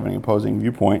things just for having an opposing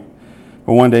viewpoint.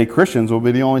 But one day Christians will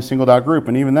be the only singled out group.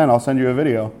 And even then, I'll send you a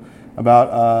video about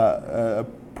a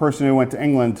person who went to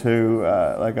England to,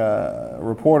 like a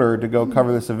reporter, to go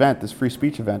cover this event, this free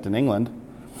speech event in England.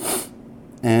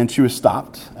 And she was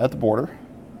stopped at the border.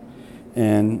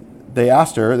 And they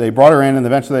asked her, they brought her in, and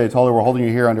eventually they told her, we're holding you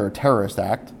here under a terrorist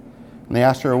act. And they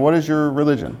asked her, what is your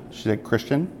religion? She said,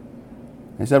 Christian.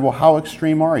 They said, well, how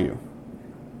extreme are you?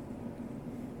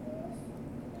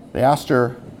 They asked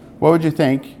her, what would you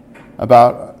think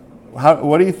about,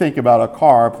 what do you think about a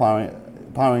car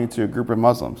plowing into a group of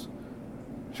Muslims?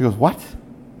 She goes, what?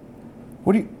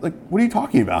 What are you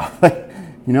talking about?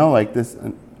 You know, like this.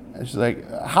 And she's like,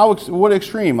 what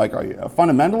extreme? Like, are you a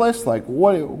fundamentalist? Like,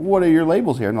 what are your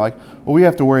labels here? And they're like, well, we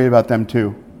have to worry about them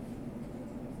too.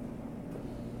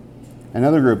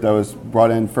 Another group that was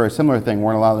brought in for a similar thing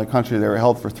weren't allowed in the country. They were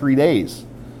held for 3 days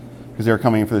because they were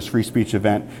coming in for this free speech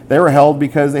event. They were held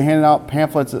because they handed out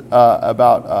pamphlets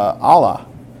about Allah.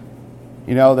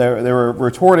 You know, they were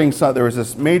retorting. There was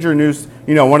this major news,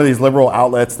 you know, one of these liberal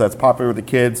outlets that's popular with the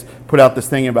kids put out this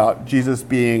thing about Jesus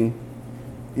being,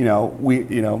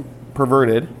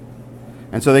 perverted.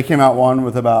 And so they came out one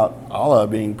with about Allah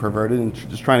being perverted and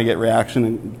just trying to get reaction.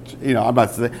 And, you know, I'm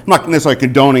not necessarily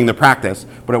condoning the practice,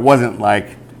 but it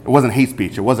wasn't hate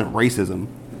speech. It wasn't racism.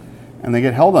 And they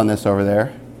get held on this over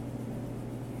there.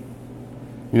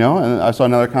 You know, and I saw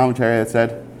another commentary that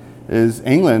said, is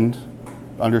England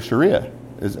under Sharia?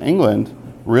 Is England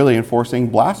really enforcing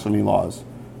blasphemy laws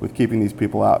with keeping these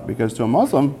people out? Because to a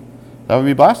Muslim, that would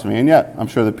be blasphemy. And yet, I'm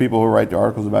sure the people who write the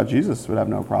articles about Jesus would have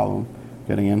no problem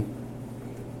getting in.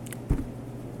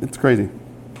 It's crazy.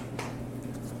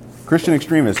 Christian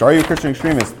extremist. Are you a Christian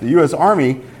extremist? The U.S.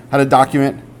 Army had a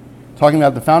document talking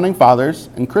about the founding fathers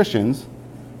and Christians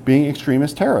being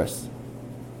extremist terrorists.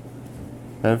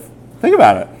 Think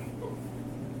about it.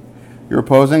 You're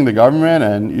opposing the government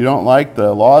and you don't like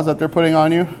the laws that they're putting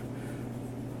on you,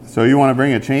 so you want to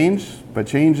bring a change, but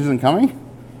change isn't coming?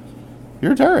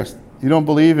 You're a terrorist. You don't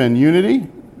believe in unity?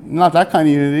 Not that kind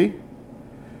of unity.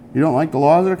 You don't like the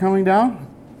laws that are coming down?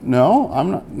 No,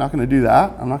 I'm not going to do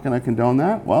that. I'm not going to condone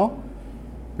that. Well,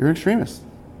 you're an extremist.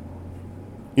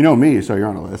 You know me, so you're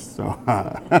on a list. So,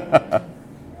 but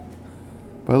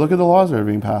look at the laws that are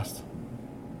being passed.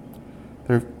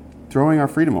 They're throwing our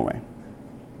freedom away.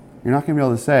 You're not going to be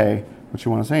able to say what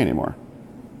you want to say anymore.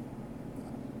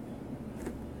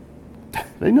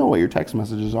 They know what your text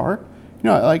messages are. You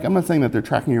know, like, I'm not saying that they're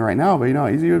tracking you right now, but you know how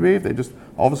easy it would be if they just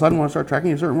all of a sudden want to start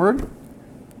tracking a certain word?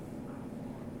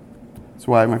 That's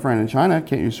why my friend in China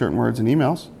can't use certain words in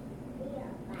emails.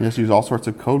 He has to use all sorts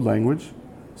of code language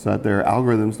so that their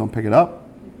algorithms don't pick it up.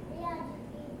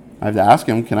 I have to ask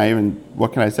him,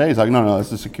 what can I say? He's like, no,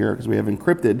 this is secure because we have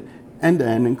encrypted,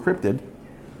 end-to-end encrypted,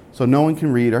 so no one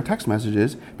can read our text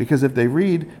messages, because if they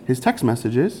read his text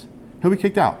messages, he'll be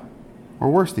kicked out. Or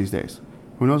worse these days.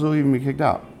 Who knows who'll even be kicked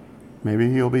out?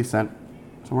 Maybe he'll be sent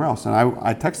somewhere else. And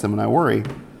I text him and I worry,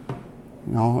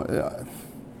 you know,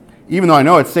 even though I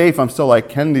know it's safe, I'm still like,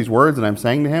 can these words that I'm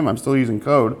saying to him, I'm still using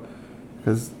code,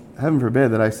 because heaven forbid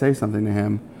that I say something to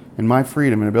him in my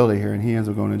freedom and ability here and he ends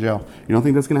up going to jail. You don't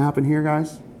think that's going to happen here,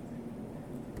 guys?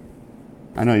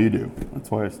 I know you do. That's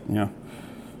why,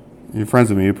 you're friends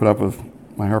with me. You put up with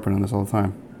my harping on this all the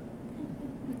time.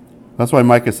 That's why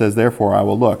Micah says, therefore I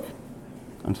will look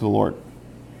unto the Lord.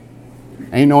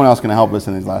 Ain't no one else going to help us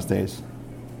in these last days.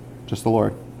 Just the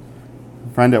Lord.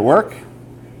 A friend at work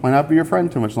might not be your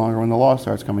friend too much longer when the law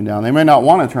starts coming down. They may not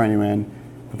want to turn you in,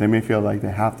 but they may feel like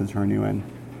they have to turn you in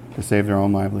to save their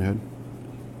own livelihood.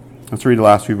 Let's read the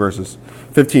last few verses.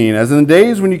 15. As in the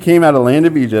days when you came out of the land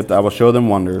of Egypt, I will show them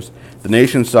wonders. The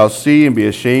nations shall see and be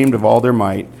ashamed of all their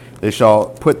might. They shall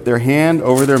put their hand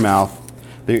over their mouth.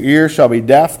 Their ears shall be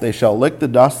deaf. They shall lick the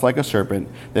dust like a serpent.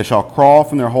 They shall crawl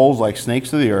from their holes like snakes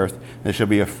to the earth. They shall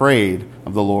be afraid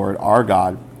of the Lord our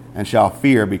God and shall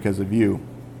fear because of you.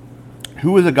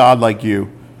 Who is a God like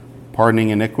you, pardoning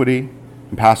iniquity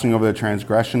and passing over the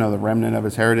transgression of the remnant of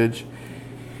his heritage?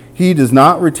 He does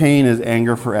not retain his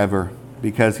anger forever,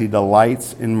 because he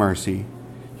delights in mercy.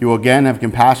 He will again have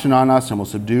compassion on us and will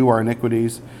subdue our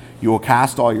iniquities. You will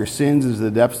cast all your sins into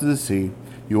the depths of the sea.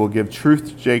 You will give truth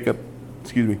to Jacob,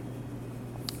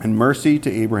 and mercy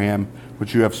to Abraham,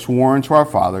 which you have sworn to our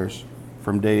fathers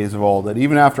from days of old. That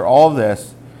even after all of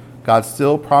this, God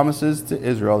still promises to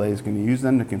Israel that he's going to use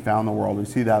them to confound the world. We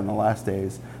see that in the last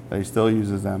days, that he still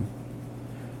uses them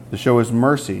to show his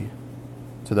mercy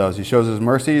to those. He shows his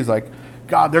mercy. He's like,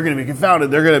 God, they're going to be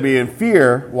confounded. They're going to be in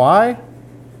fear. Why?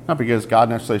 Not because God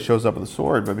necessarily shows up with a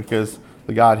sword, but because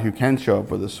the God who can show up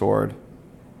with a sword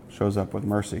shows up with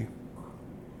mercy.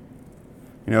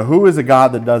 You know, who is a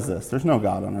God that does this? There's no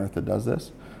God on earth that does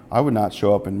this. I would not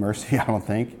show up in mercy, I don't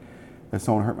think, if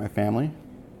someone hurt my family.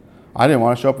 I didn't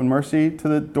want to show up in mercy to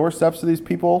the doorsteps of these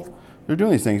people. They're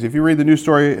doing these things. If you read the news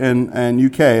story in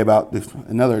UK about this,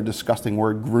 another disgusting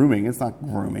word, grooming, it's not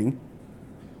grooming.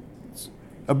 It's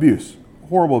abuse,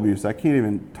 horrible abuse I can't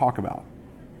even talk about.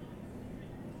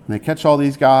 And they catch all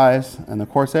these guys, and the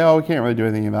courts say, oh, we can't really do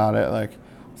anything about it. Like,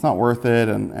 it's not worth it.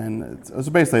 And it's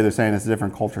basically they're saying it's a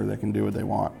different culture that can do what they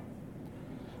want.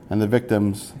 And the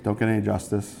victims don't get any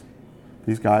justice.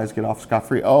 These guys get off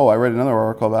scot-free. Oh, I read another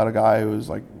article about a guy who was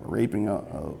like raping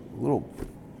a little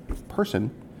person.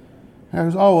 And I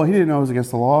goes, oh, well, he didn't know it was against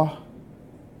the law.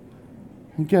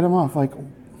 And get him off. Like,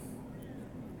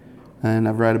 and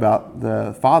I've read about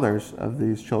the fathers of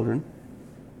these children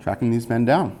tracking these men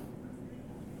down.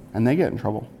 And they get in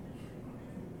trouble.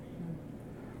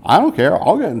 I don't care.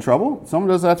 I'll get in trouble. If someone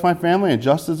does that to my family and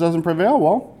justice doesn't prevail,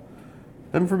 well,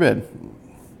 heaven forbid.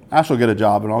 Ash will get a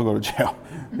job and I'll go to jail.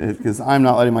 Because I'm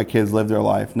not letting my kids live their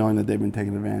life knowing that they've been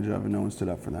taken advantage of and no one stood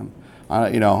up for them.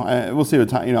 We'll see what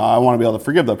time, I want to be able to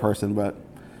forgive that person, but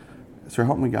so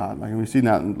help me God. Like we've seen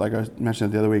that, like I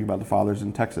mentioned the other week about the fathers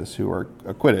in Texas who are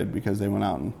acquitted because they went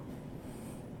out and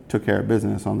took care of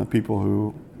business on the people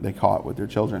who they caught with their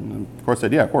children. And of course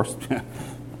said, yeah, of course.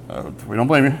 We don't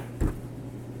blame you.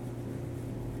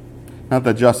 Not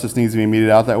that justice needs to be meted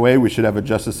out that way. We should have a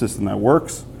justice system that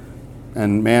works.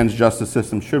 And man's justice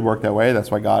system should work that way.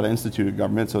 That's why God instituted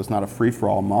government, so it's not a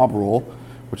free-for-all mob rule,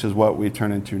 which is what we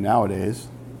turn into nowadays,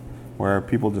 where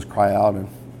people just cry out. And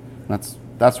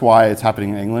that's why it's happening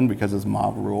in England, because it's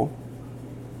mob rule.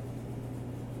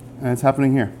 And it's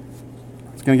happening here.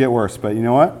 It's going to get worse, but you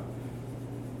know what?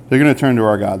 They're going to turn to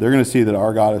our God. They're going to see that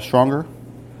our God is stronger,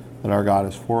 that our God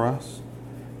is for us.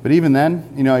 But even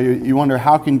then, you wonder,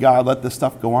 how can God let this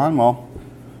stuff go on? Well,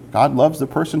 God loves the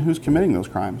person who's committing those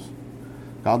crimes.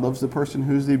 God loves the person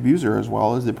who's the abuser as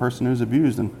well as the person who's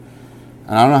abused. And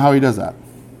I don't know how he does that.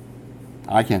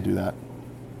 I can't do that.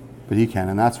 But he can,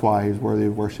 and that's why he's worthy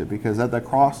of worship. Because at the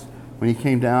cross, when he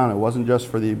came down, it wasn't just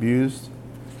for the abused.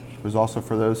 It was also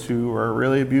for those who are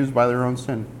really abused by their own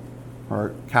sin,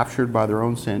 or captured by their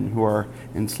own sin, who are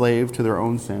enslaved to their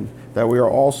own sin. That we are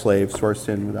all slaves to our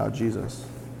sin without Jesus.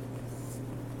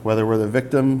 Whether we're the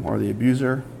victim or the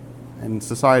abuser, in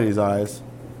society's eyes,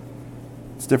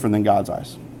 it's different than God's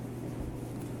eyes.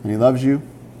 And he loves you.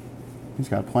 He's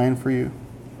got a plan for you.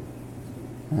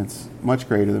 And it's much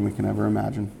greater than we can ever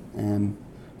imagine. And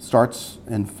starts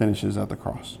and finishes at the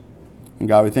cross. And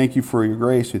God, we thank you for your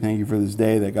grace. We thank you for this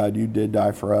day that, God, you did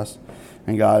die for us.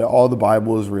 And God, all the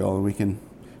Bible is real. And we can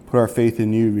put our faith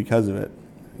in you because of it.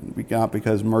 Not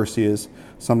because mercy is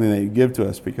something that you give to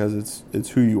us, because it's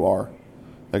who you are.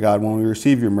 That, God, when we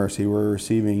receive your mercy, we're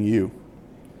receiving you.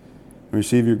 We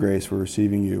receive your grace, we're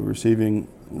receiving you. We're receiving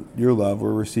your love,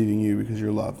 we're receiving you because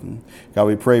you're loved. And God,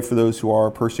 we pray for those who are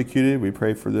persecuted. We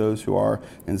pray for those who are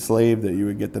enslaved, that you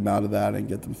would get them out of that and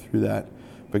get them through that.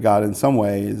 But God, in some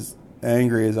ways,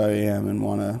 angry as I am and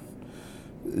want to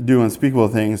do unspeakable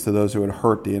things to those who would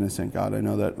hurt the innocent, God, I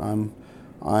know that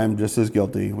I'm just as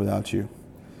guilty without you.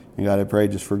 And God, I pray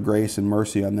just for grace and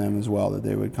mercy on them as well, that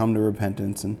they would come to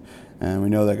repentance. And we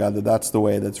know that, God, that's the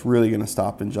way that's really going to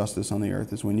stop injustice on the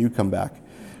earth, is when you come back.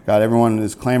 God, everyone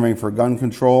is clamoring for gun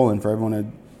control and for everyone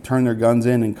to turn their guns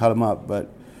in and cut them up,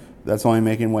 but that's only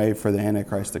making way for the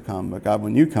Antichrist to come. But God,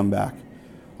 when you come back,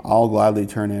 I'll gladly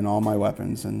turn in all my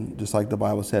weapons, and just like the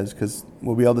Bible says, because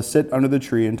we'll be able to sit under the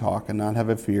tree and talk and not have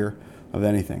a fear of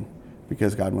anything,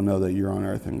 because God will know that you're on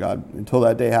earth. And God, until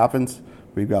that day happens,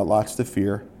 we've got lots to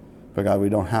fear, But God, we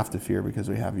don't have to fear because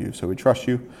we have you. So we trust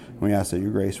you, and we ask that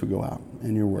your grace would go out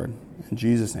in your word. In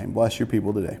Jesus' name, bless your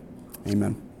people today.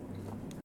 Amen.